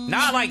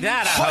 Not like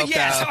that, I hope,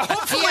 yes, though.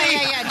 hopefully.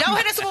 Yeah. Don't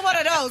hit us with one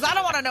of those. I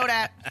don't want to know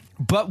that.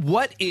 But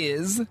what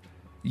is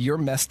your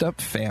messed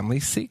up family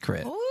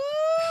secret?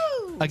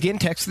 Ooh. Again,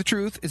 Text the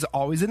Truth is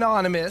always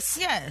anonymous.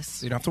 Yes.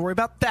 So you don't have to worry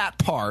about that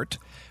part.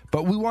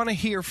 But we want to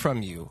hear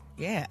from you.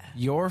 Yeah.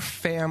 Your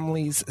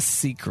family's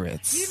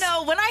secrets.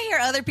 When I hear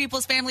other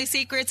people's family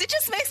secrets, it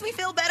just makes me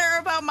feel better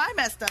about my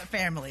messed up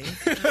family.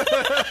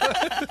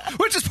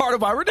 Which is part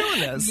of why we're doing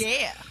this.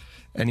 Yeah.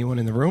 Anyone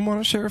in the room want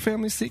to share a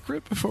family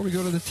secret before we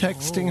go to the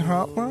texting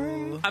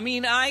hotline? I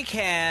mean, I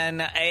can,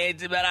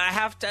 but I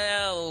have to,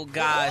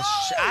 I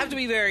have to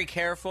be very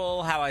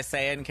careful how I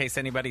say it in case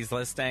anybody's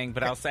listening.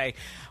 But I'll say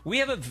we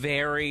have a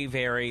very,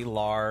 very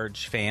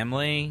large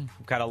family.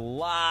 We've got a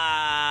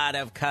lot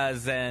of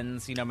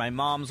cousins. My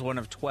mom's one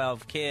of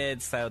 12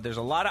 kids, so there's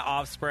a lot of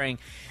offspring.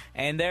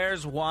 And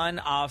there's one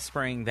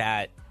offspring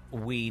that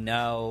we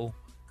know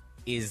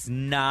is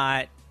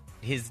not...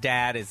 His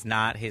dad is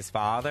not his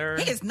father.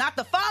 He is not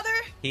the father?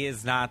 He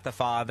is not the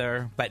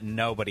father, but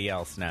nobody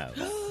else knows.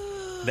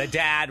 The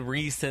dad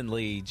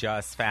recently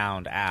just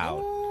found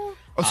out. Oh,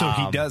 so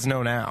he does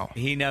know now.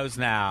 He knows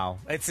now.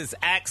 It's his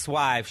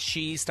ex-wife.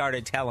 She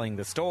started telling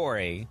the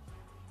story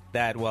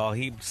that,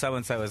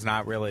 so-and-so is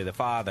not really the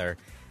father.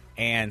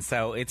 And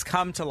so it's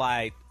come to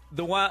light.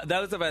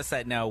 Those of us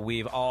that know,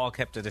 we've all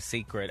kept it a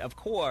secret, of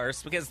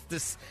course, because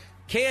this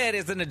kid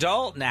is an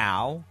adult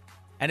now.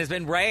 And has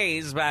been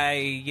raised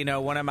by,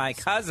 one of my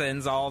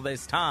cousins all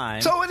this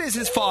time. So it is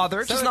his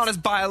father, just not his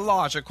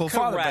biological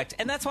father. Correct.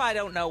 And that's why I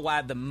don't know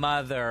why the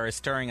mother is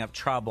stirring up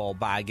trouble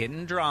by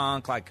getting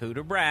drunk like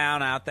Hooter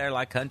Brown out there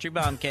like Country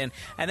Bumpkin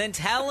and then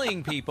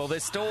telling people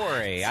this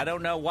story. I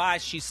don't know why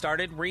she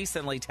started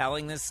recently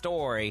telling this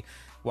story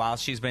while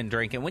she's been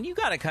drinking. When you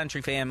got a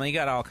country family, you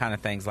got all kind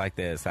of things like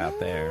this out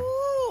there.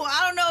 Ooh,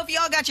 I don't know if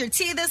y'all got your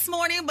tea this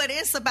morning, but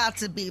it's about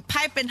to be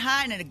piping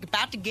hot and it's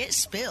about to get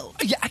spilled.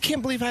 Yeah, I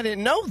can't believe I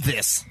didn't know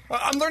this.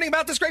 I'm learning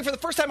about this, Greg, for the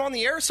first time on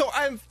the air, so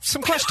I have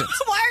some questions.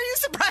 Why are you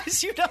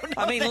surprised you don't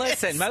know I mean, this?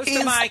 listen, most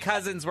of my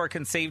cousins were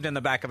conceived in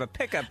the back of a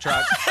pickup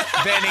truck,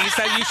 Benny,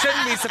 so you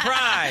shouldn't be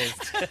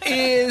surprised.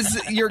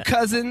 Is your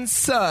cousin's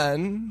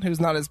son, who's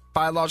not his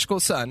biological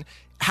son,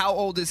 how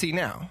old is he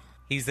now?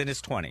 He's in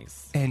his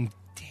 20s.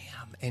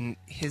 And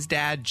his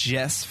dad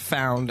just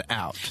found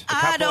out. A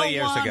couple of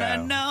years I ago.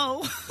 don't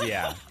know.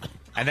 Yeah.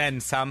 And then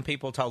some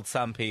people told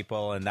some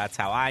people, and that's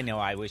how I know.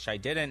 I wish I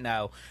didn't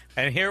know.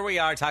 And here we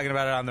are talking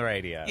about it on the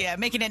radio. Yeah,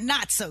 making it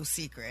not so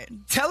secret.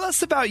 Tell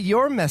us about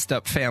your messed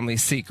up family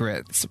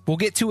secrets. We'll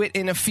get to it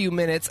in a few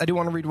minutes. I do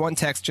want to read one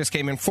text just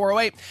came in,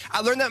 408.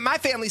 I learned that my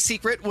family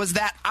secret was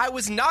that I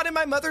was not in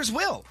my mother's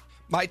will.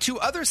 My two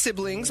other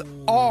siblings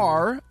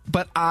are,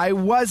 but I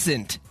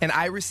wasn't. And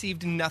I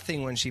received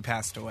nothing when she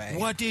passed away.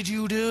 What did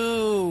you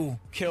do?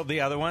 Killed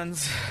the other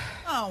ones?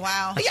 Oh,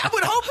 wow. Yeah, I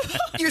would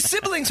hope your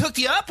siblings hooked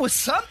you up with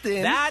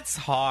something. That's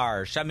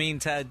harsh. I mean,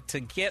 to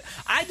get...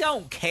 I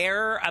don't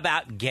care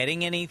about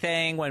getting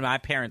anything when my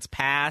parents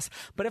pass,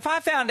 but if I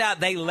found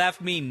out they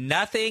left me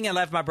nothing and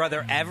left my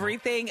brother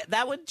everything,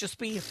 that would just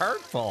be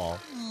hurtful.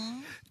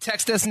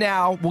 Text us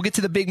now. We'll get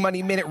to the Big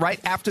Money Minute right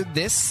after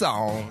this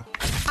song.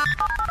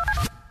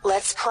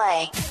 Let's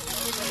play.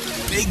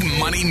 Big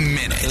Money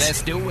Minute.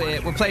 Let's do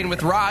it. We're playing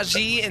with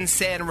Raji in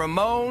San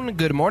Ramon.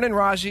 Good morning,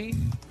 Raji.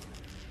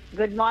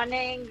 Good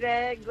morning,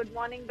 Greg. Good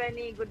morning,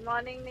 Benny. Good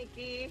morning,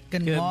 Nikki.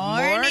 Good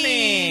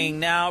morning.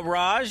 Now,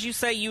 Raj, you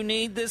say you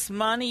need this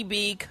money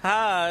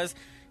because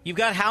you've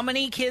got how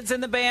many kids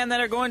in the band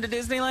that are going to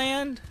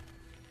Disneyland?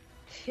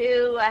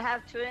 2. I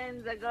have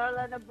twins, a girl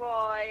and a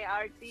boy,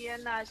 Arti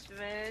and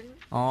Ashwin.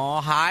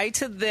 Oh, hi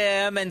to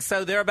them. And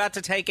so they're about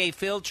to take a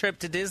field trip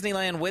to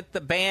Disneyland with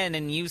the band,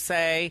 and you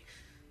say,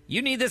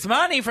 you need this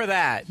money for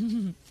that.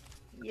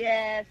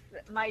 Yes,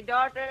 my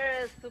daughter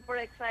is super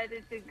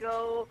excited to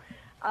go.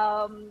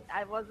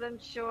 I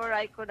wasn't sure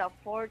I could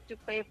afford to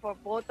pay for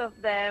both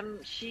of them.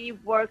 She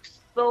works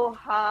so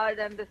hard,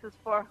 and this is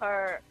for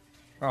her.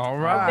 All A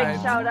right.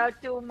 big shout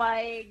out to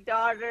my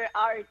daughter,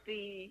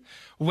 Arti.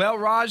 Well,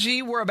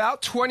 Raji, we're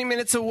about 20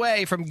 minutes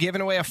away from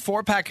giving away a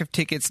 4-pack of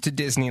tickets to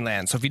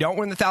Disneyland. So if you don't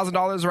win the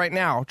 $1,000 right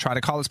now, try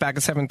to call us back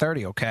at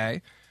 7:30,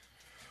 okay?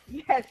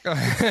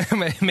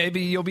 Yes.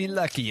 Maybe you'll be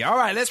lucky. All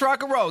right, let's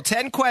rock and roll.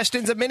 10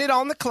 questions, a minute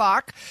on the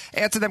clock.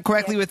 Answer them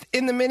correctly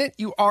within the minute.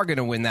 You are going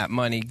to win that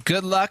money.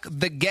 Good luck.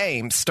 The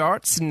game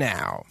starts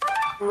now.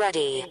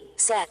 Ready,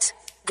 set,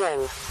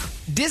 go.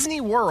 Disney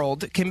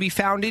World can be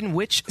found in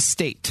which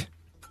state?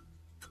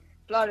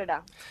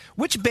 Florida.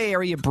 Which Bay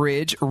Area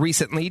bridge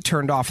recently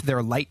turned off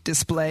their light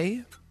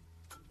display?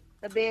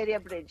 The Bay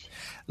Area Bridge.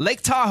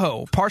 Lake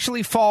Tahoe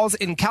partially falls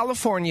in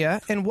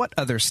California and what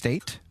other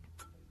state?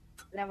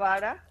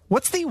 Nevada.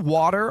 What's the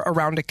water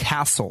around a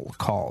castle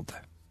called?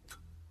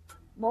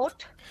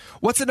 Moat.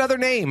 What's another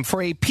name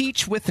for a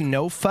peach with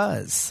no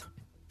fuzz?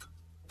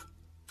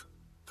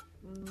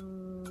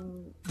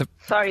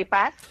 Sorry,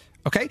 pass.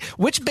 Okay.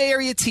 Which Bay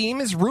Area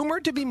team is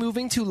rumored to be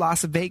moving to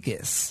Las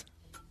Vegas?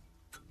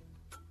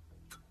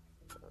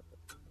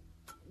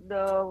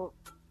 The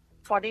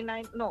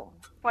 49ers? No.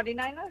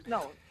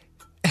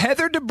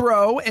 Heather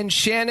Dubrow and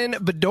Shannon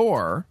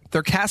Bedore,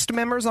 they're cast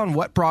members on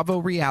what Bravo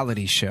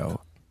reality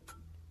show?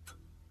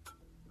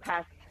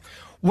 Pass.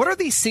 What are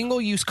these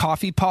single-use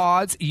coffee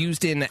pods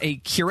used in a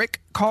Keurig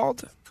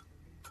called?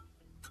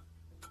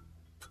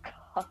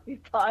 Coffee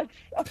pod.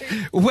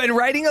 Sorry. When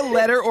writing a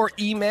letter or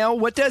email,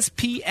 what does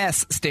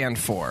PS stand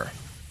for?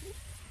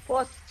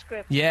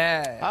 Postscript.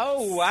 Yeah.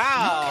 Oh,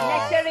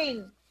 wow.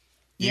 Nectarine.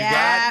 You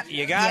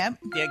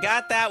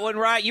got that one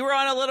right. You were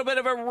on a little bit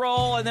of a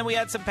roll, and then we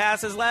had some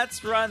passes.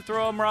 Let's run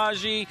through them,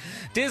 Raji.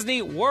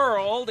 Disney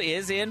World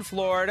is in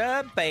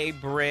Florida. Bay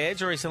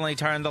Bridge recently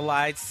turned the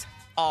lights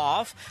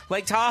off.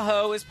 Lake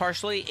Tahoe is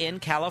partially in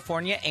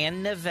California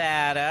and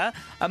Nevada.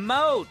 A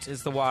moat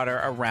is the water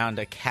around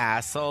a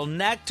castle.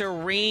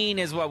 Nectarine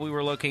is what we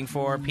were looking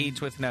for.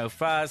 Peach with no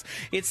fuzz.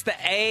 It's the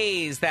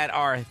A's that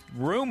are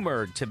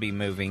rumored to be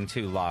moving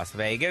to Las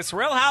Vegas.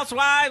 Real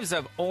Housewives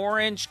of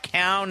Orange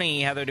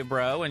County. Heather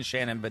Dubrow and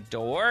Shannon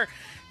Bedore.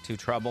 Two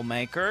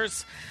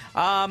troublemakers.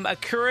 A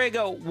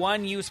Keurig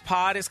one-use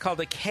pod is called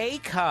a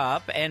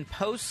K-Cup, and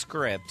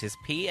postscript is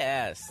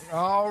PS.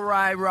 All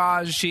right,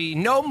 Raji.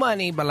 No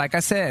money, but like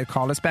I said,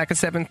 call us back at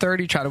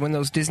 7:30. Try to win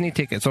those Disney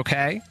tickets,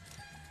 okay?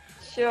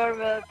 Sure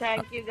will.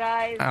 Thank you,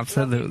 guys.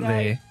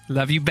 Absolutely.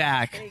 Love you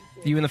back. Thank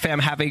You and the fam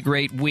have a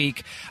great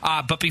week.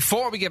 But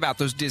before we give out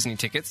those Disney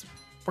tickets,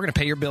 we're going to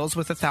pay your bills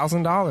with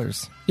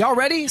 $1,000. Y'all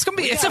ready? It's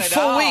a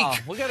full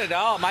week. We got it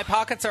all. My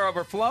pockets are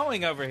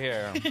overflowing over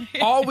here.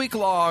 All week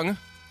long.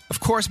 Of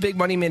course, Big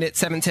Money Minute,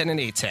 7:10 and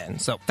 8:10.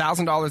 So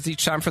 $1,000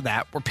 each time for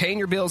that. We're paying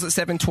your bills at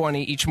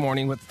 7:20 each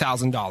morning with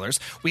 $1,000.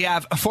 We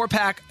have a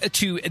 4-pack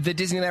to the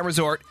Disneyland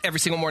Resort every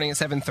single morning at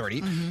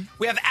 7:30.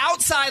 We have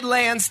Outside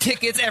Lands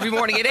tickets every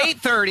morning at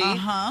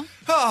 8:30.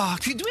 Oh,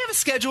 do we have a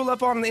schedule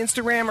up on the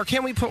Instagram, or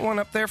can we put one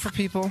up there for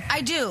people?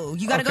 I do.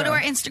 You got to go Okay. to our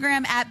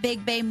Instagram at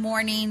Big Bay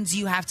Mornings.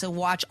 You have to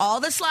watch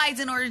all the slides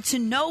in order to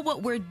know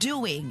what we're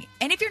doing.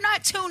 And if you're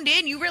not tuned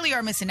in, you really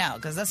are missing out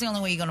because that's the only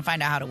way you're going to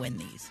find out how to win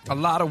these. A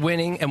lot of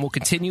winning, and we'll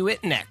continue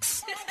it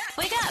next.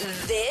 Wake up.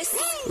 This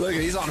Look,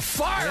 he's on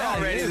fire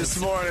already this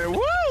morning.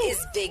 Woo! is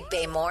Big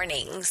Bay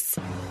Mornings.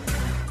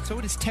 So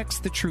it is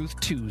Text the Truth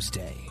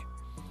Tuesday.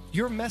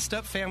 Your messed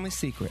up family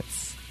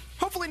secrets.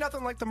 Hopefully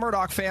nothing like the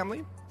Murdoch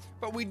family,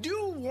 but we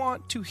do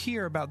want to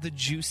hear about the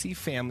juicy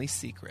family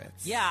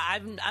secrets. Yeah,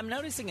 I'm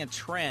noticing a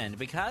trend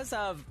because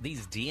of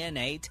these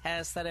DNA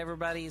tests that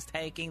everybody's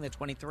taking, the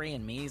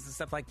 23andMe's and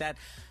stuff like that.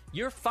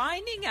 You're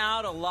finding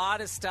out a lot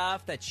of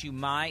stuff that you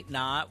might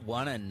not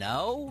want to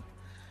know.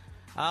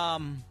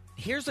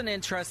 Here's an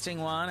interesting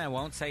one. I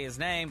won't say his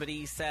name, but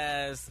he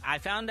says, I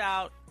found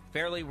out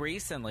fairly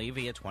recently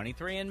via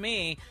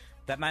 23andMe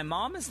that my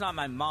mom is not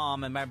my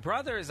mom and my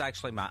brother is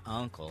actually my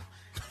uncle.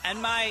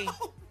 And my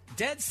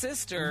dead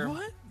sister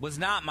was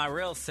not my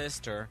real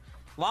sister.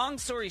 Long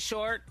story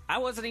short, I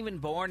wasn't even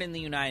born in the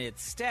United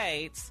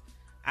States.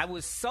 I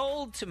was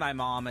sold to my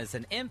mom as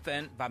an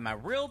infant by my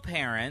real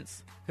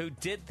parents who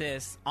did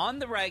this on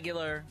the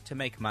regular to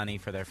make money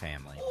for their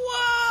family.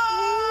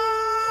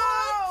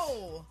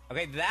 Whoa!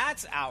 Okay,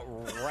 that's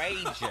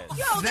outrageous.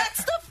 Yo,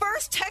 that's the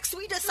first text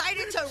we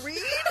decided to read?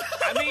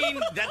 I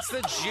mean, that's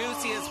the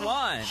juiciest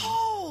one.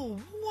 Oh,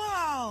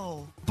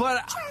 wow.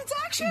 But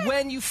Transaction.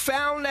 when you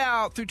found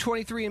out through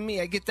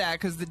 23andMe, I get that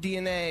because the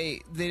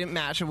DNA, they didn't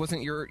match. It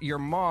wasn't your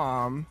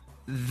mom.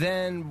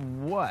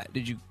 Then what?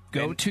 Did you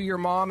go to your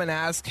mom and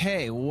ask,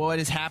 hey, what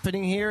is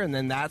happening here? And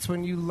then that's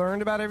when you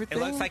learned about everything?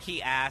 It looks like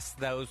he asked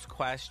those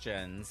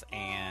questions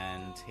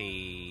and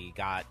he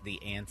got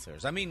the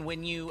answers. I mean,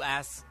 when you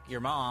ask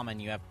your mom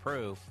and you have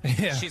proof,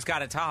 she's got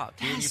to talk.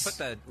 You put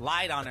the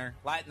light on her,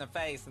 light in the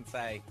face, and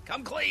say,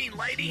 come clean,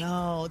 lady.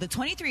 Yo, the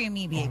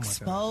 23andMe be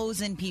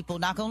exposing people.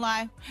 Not gonna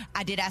lie,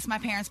 I did ask my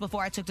parents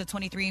before I took the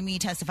 23andMe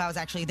test if I was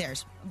actually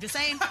theirs. I'm just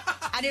saying,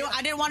 I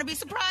didn't want to be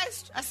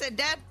surprised. I said,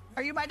 Dad,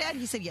 are you my dad?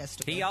 He said yes.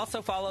 He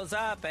also follows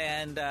up,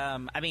 and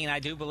I mean, I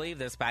do believe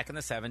this. Back in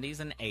the 70s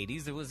and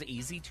 80s, it was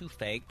easy to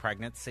fake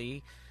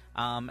pregnancy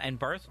and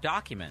birth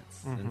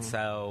documents. And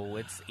so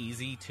it's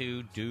easy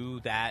to do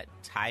that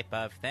type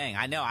of thing.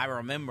 I know, I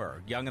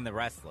remember Young and the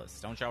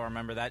Restless. Don't y'all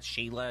remember that?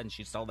 Sheila, and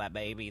she stole that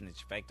baby, and then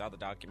she faked all the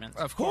documents.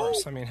 Of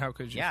course. I mean, how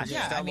could you Yeah, she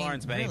forget? stole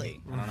Lauren's baby.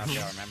 really. I don't know if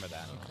y'all remember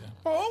that.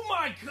 Oh,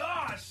 my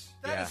gosh.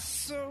 Yeah.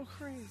 so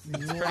crazy.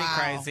 It's pretty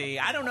crazy.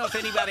 I don't know if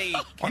anybody...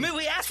 I mean,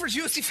 we asked for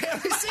juicy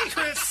family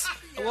secrets.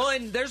 Well,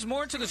 and there's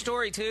more to the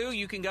story, too.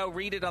 You can go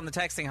read it on the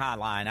texting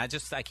hotline.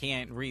 I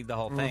can't read the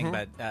whole thing,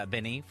 but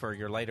Benny, for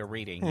your later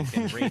reading, you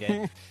can read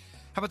it.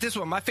 How about this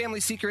one? My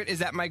family secret is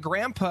that my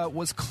grandpa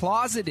was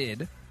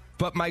closeted,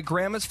 but my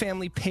grandma's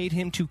family paid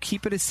him to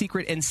keep it a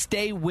secret and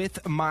stay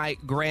with my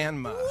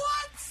grandma. What?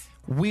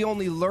 We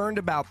only learned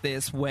about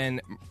this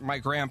when my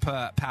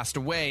grandpa passed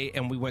away,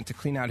 and we went to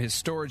clean out his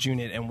storage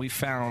unit, and we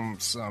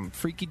found some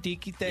freaky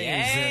deaky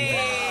things.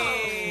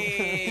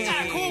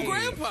 Yeah, cool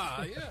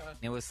grandpa. Yeah.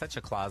 It was such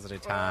a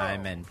closeted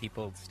time, and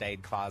people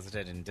stayed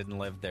closeted and didn't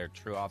live their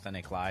true,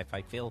 authentic life.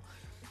 I feel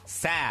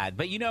sad.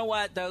 But you know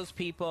what? Those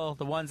people,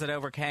 the ones that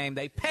overcame,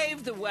 they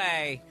paved the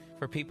way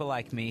for people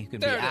like me who can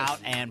There be it is. out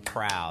and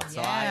proud.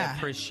 So Yeah. I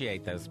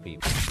appreciate those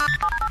people.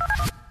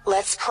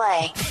 Let's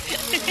play.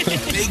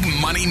 Big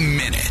Money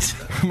Minute.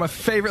 My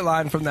favorite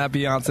line from that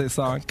Beyonce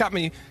song got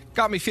me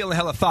feeling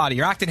hella thoughty.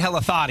 You're acting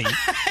hella thoughty.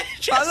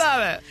 I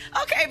love it.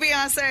 Okay,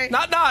 Beyonce.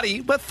 Not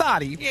naughty, but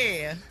thoughty.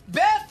 Yeah.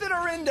 Beth and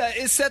Orinda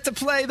is set to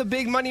play the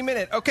Big Money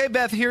Minute. Okay,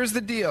 Beth, here's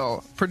the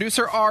deal.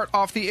 Producer Art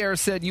off the air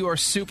said you are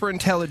super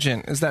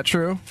intelligent. Is that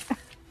true?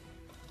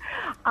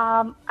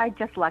 I'm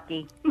just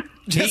lucky.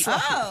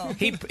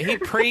 He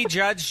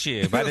prejudged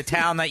you by the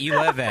town that you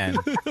live in.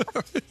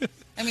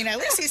 I mean, at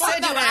least he said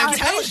you were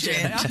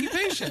intelligent.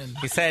 Occupation.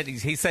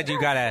 He said you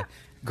got a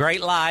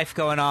great life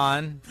going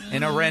on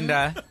in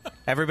Orinda.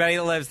 Everybody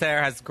that lives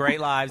there has great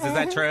lives. Is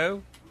that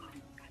true?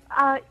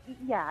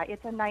 Yeah,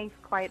 it's a nice,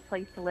 quiet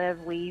place to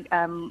live. We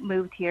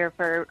moved here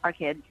for our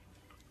kids.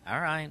 All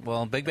right.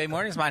 Well, Big Bay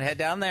Mornings might head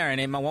down there, and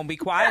it won't be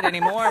quiet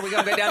anymore. We're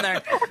going to go down there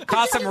and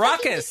cause some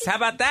ruckus. How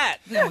about that?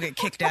 We don't get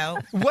kicked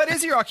out. What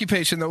is your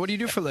occupation, though? What do you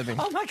do for a living?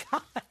 Oh, my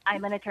God.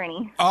 I'm an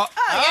attorney. Oh,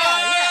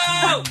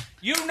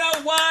 you know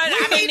what?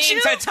 I need need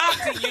you. to talk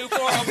to you for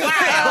a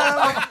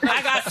while.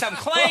 I got some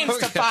claims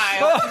to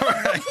file.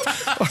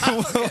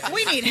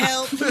 We need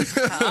help.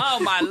 Oh,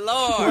 my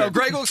Lord. Well,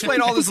 Greg will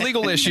explain all his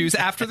legal issues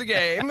after the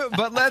game,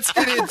 but let's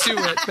get into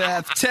it,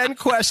 Beth. 10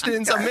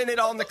 questions, a minute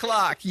on the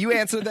clock. You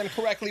answer them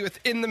correctly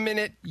within the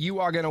minute, you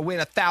are going to win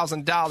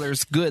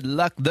 $1,000. Good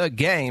luck. The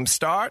game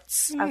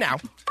starts now.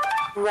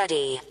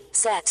 Ready,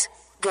 set,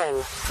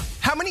 go.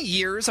 How many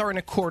years are in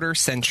a quarter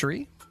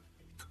century?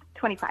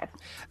 25.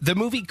 The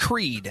movie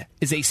Creed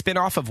is a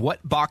spin-off of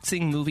what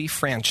boxing movie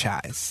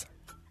franchise?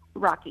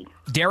 Rocky.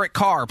 Derek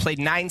Carr played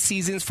 9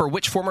 seasons for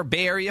which former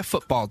Bay Area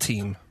football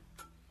team?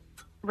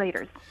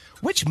 Raiders.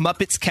 Which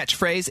Muppets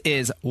catchphrase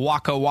is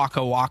Waka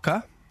Waka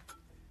Waka?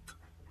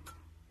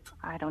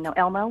 I don't know,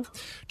 Elmo?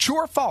 True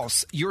or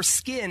false, your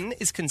skin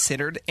is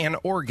considered an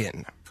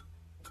organ.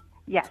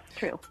 Yes,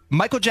 true.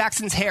 Michael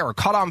Jackson's hair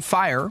caught on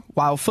fire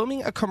while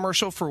filming a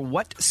commercial for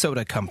what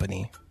soda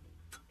company?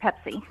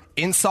 Pepsi.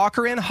 In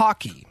soccer and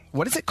hockey,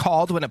 what is it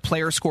called when a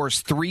player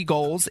scores 3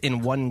 goals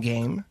in one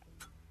game?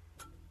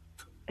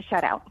 A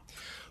shutout.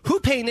 Who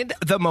painted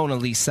the Mona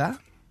Lisa?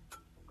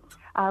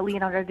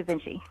 Leonardo da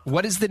Vinci.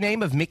 What is the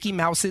name of Mickey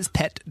Mouse's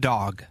pet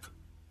dog?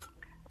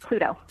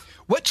 Pluto.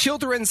 What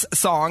children's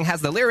song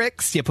has the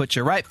lyrics, you put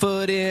your right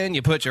foot in,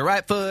 you put your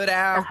right foot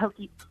out?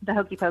 The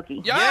Hokey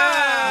Pokey.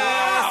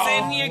 Yes!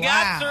 And you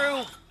got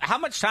through... How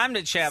much time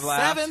did she have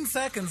left? 7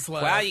 seconds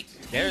left.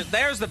 Well,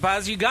 there's the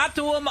buzz. You got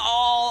through them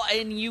all,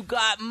 and you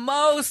got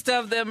most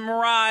of them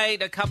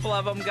right. A couple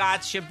of them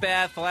got you,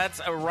 Beth. Let's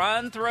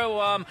run through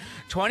them.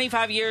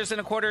 25 years and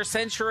a quarter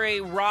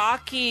century.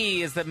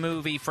 Rocky is the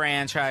movie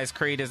franchise.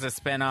 Creed is a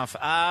spinoff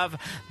of.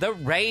 The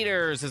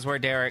Raiders is where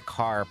Derek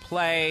Carr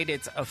played.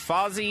 It's a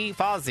Fozzie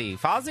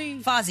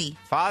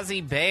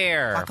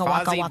Bear. Waka,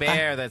 waka, Fozzie waka.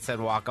 Bear that said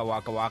waka,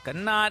 waka, waka,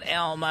 not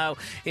Elmo.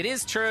 It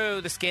is true.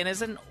 The skin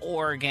is an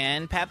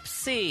organ.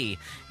 Pepsi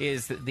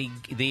is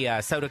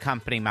the soda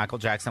company Michael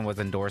Jackson was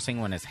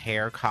endorsing when his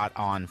hair caught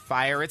on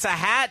fire. It's a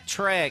hat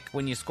trick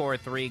when you score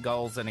 3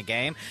 goals in a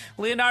game.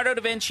 Leonardo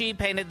da Vinci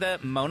painted the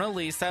Mona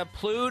Lisa.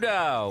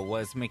 Pluto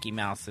was Mickey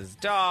Mouse's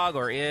dog,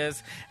 or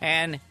is.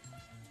 And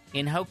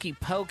in Hokey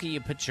Pokey, you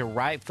put your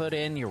right foot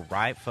in, your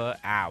right foot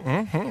out.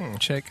 Mm-hmm.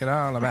 Check it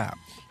all about.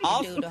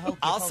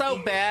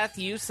 Also, Beth,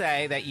 you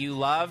say that you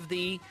love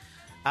the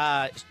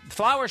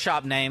flower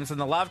shop names and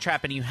the Love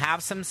Trap, and you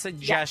have some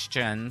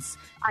suggestions.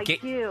 I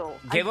do.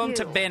 Give them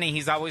to Benny.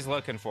 He's always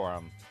looking for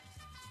them.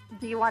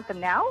 Do you want them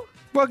now?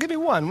 Well, give me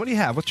one. What do you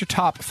have? What's your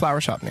top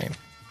flower shop name?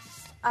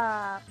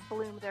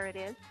 Bloom, there it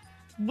is.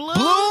 Bloom,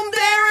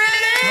 there it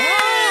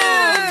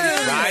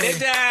is! Write it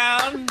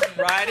down.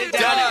 Write it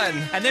down.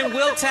 Done. And then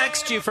we'll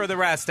text you for the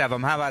rest of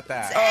them. How about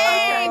that?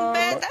 Hey,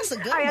 man, that's a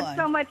good I one. had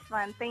so much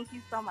fun. Thank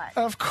you so much.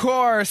 Of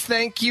course.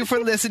 Thank you for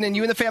listening.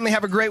 You and the family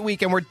have a great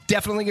week, and we're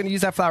definitely going to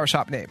use that flower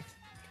shop name.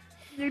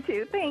 You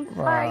too. Thanks.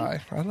 Bye.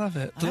 I love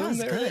it. Bloom,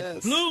 there it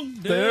is. Bloom,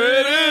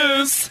 There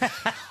it is.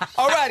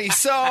 Alrighty,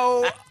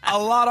 so a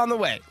lot on the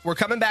way. We're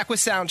coming back with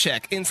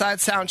Soundcheck. Inside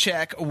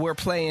Soundcheck, we're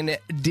playing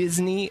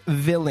Disney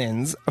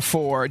Villains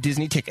for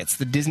Disney tickets.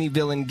 The Disney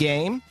Villain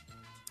game.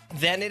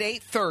 Then at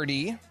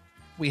 8:30,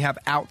 we have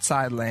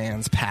Outside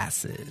Lands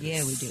passes.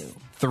 Yeah, we do.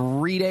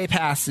 3-day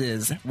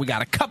passes. We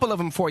got a couple of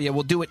them for you.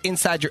 We'll do it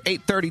inside your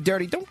 8:30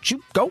 Dirty. Don't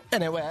you go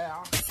anywhere.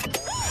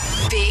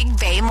 Big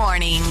Bay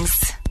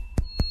Mornings.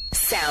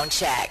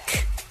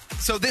 Soundcheck.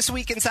 So this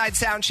week inside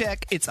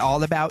Soundcheck, it's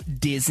all about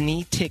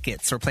Disney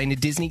tickets. We're playing a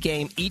Disney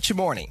game each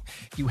morning.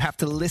 You have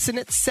to listen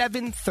at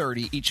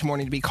 7:30 each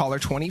morning to be caller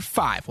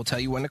 25. We'll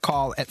tell you when to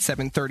call at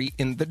 7:30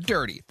 in the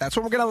Dirty. That's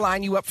when we're going to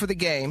line you up for the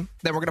game.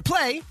 Then we're going to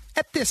play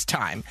at this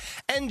time.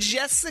 And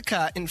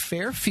Jessica in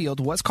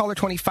Fairfield was caller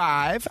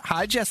 25.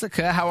 Hi,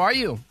 Jessica. How are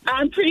you?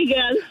 I'm pretty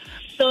good.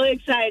 So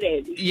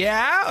excited.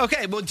 Yeah?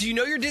 Okay. Well, do you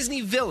know your Disney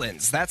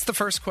villains? That's the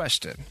first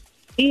question.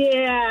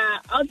 Yeah,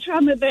 I'll try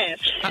my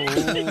best.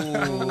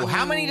 Ooh,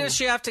 how many does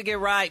she have to get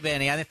right,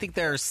 Benny? I think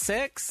there are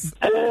 6.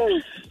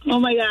 Oh,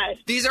 my God.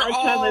 These are I'll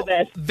try my all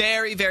best.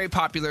 very, very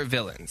popular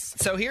villains.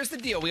 So here's the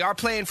deal. We are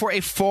playing for a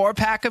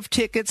 4-pack of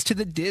tickets to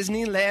the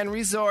Disneyland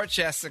Resort,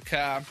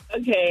 Jessica.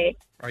 Okay.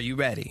 Are you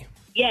ready?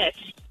 Yes,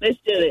 let's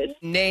do this.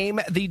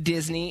 Name the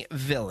Disney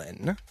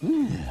villain.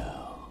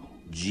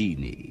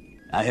 Genie,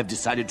 I have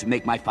decided to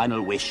make my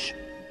final wish.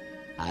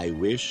 I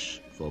wish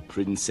for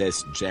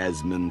Princess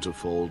Jasmine to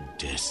fall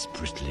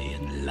desperately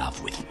in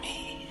love with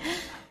me.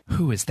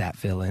 Who is that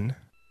villain?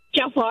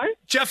 Jafar?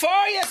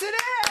 Jafar, yes it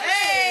is!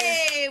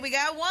 Hey, we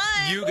got one.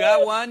 You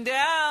got one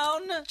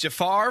down.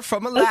 Jafar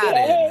from Aladdin.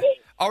 Okay.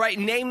 All right,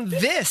 name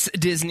this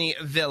Disney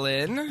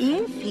villain.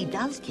 If he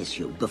does kiss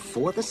you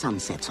before the sun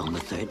sets on the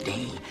 3rd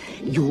day,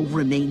 you'll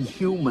remain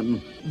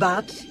human.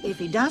 But if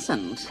he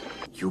doesn't,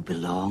 you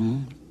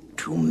belong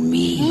to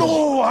me.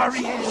 No,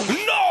 Ariel!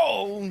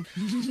 No!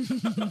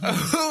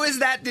 Who is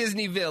that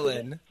Disney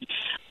villain?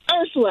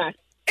 Ursula.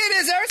 It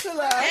is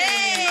Ursula!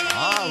 Hey!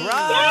 All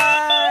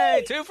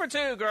right. 2 for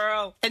 2,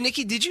 girl. And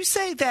Nikki, did you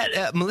say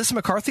that Melissa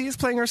McCarthy is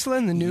playing Ursula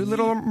in the new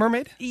Little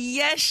Mermaid?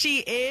 Yes, she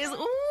is.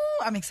 Ooh,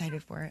 I'm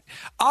excited for it.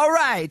 All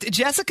right,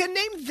 Jessica,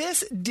 name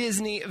this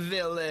Disney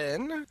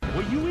villain.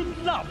 Were you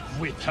in love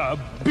with her,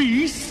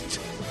 beast?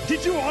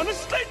 Did you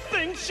honestly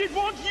think she'd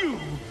want you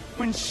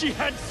when she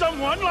had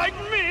someone like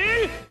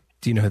me?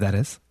 Do you know who that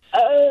is?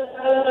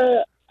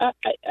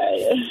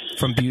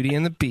 From Beauty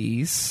and the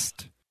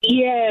Beast.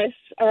 Yes,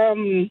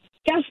 Gaston.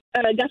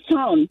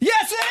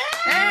 Yes, it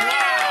is!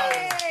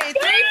 Hey,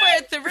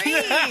 3 for 3.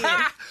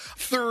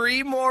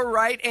 3 more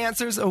right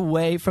answers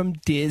away from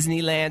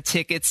Disneyland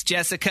tickets.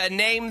 Jessica,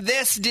 name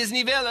this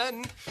Disney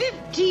villain.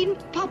 15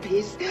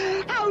 puppies.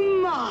 How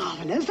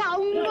marvelous, how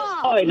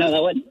marvelous. Oh, I know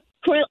that one.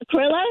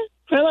 Cruella?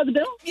 Cruella the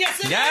Bill? Yes,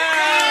 it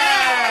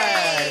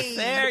Yes!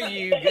 There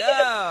you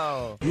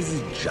go. This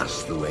is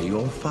just the way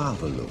your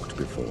father looked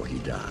before he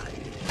died.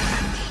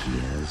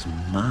 here's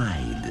my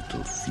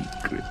little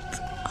secret.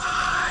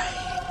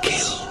 I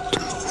killed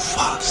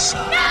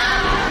Mufasa.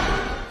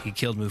 He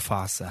killed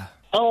Mufasa.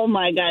 Oh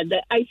my God!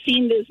 I've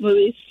seen this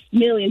movie a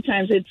million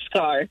times. It's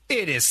Scar.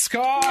 It is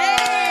Scar.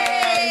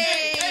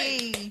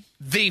 Yay!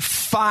 The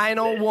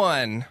final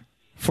one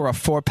for a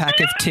 4-pack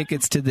of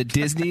tickets to the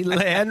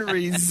Disneyland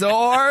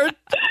Resort.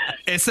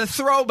 It's a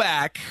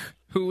throwback.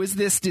 Who is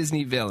this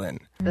Disney villain?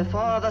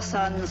 Before the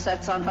sun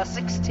sets on her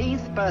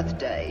 16th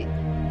birthday,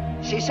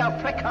 she shall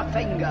prick her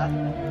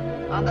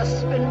finger on the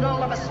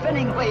spindle of a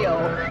spinning wheel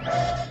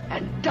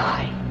and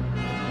die.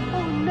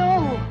 Oh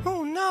no!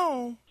 Oh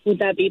no! Would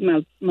that be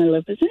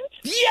Maleficent?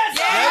 Yes!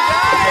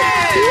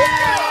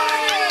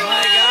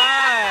 My God.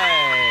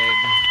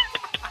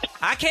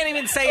 I can't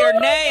even say her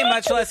name,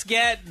 much less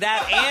get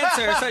that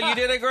answer, so you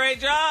did a great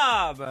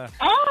job. Oh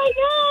my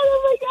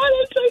God,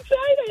 I'm so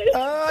excited.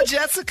 Oh,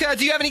 Jessica,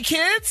 do you have any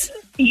kids?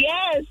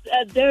 Yes,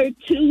 there are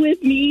 2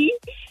 with me.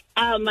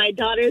 My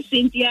daughter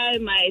Cynthia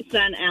and my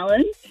son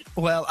Alan.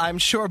 Well, I'm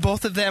sure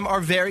both of them are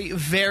very,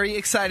 very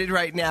excited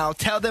right now.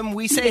 Tell them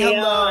we say They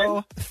hello.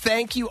 are.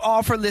 Thank you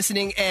all for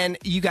listening, and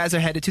you guys are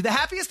headed to the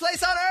happiest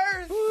place on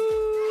earth.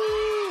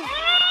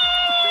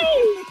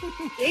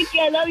 Thank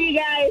you. I love you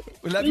guys.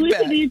 We love you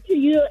back. listening to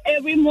you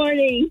every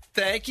morning.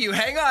 Thank you.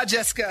 Hang on,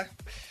 Jessica.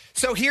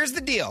 So here's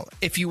the deal.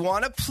 If you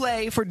want to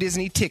play for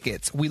Disney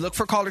tickets, we look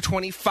for caller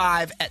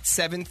 25 at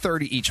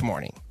 7:30 each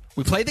morning.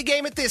 We play the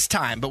game at this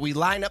time, but we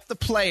line up the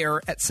player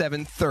at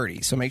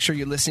 7:30. So make sure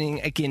you're listening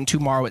again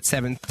tomorrow at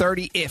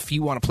 7:30 if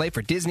you want to play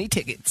for Disney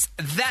tickets.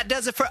 That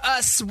does it for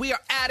us. We are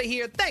out of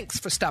here. Thanks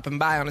for stopping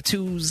by on a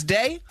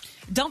Tuesday.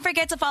 Don't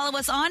forget to follow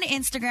us on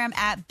Instagram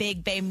at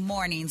Big Bay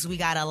Mornings. We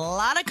got a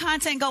lot of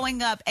content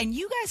going up, and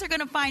you guys are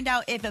going to find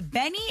out if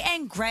Benny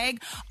and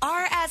Greg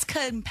are as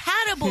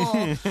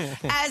compatible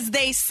as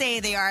they say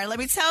they are. Let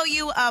me tell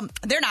you,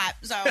 they're not.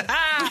 So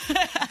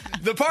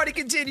The party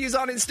continues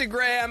on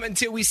Instagram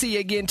until we see you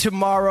again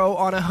tomorrow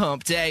on a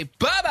hump day.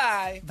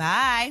 Bye-bye.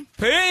 Bye.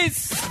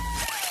 Peace.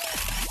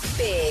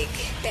 Big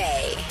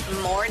Bay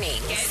Mornings.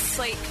 It's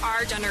like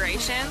our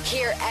generation.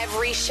 Hear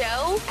every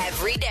show,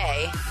 every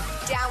day.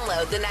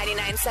 Download the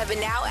 99.7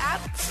 Now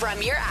app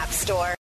from your app store.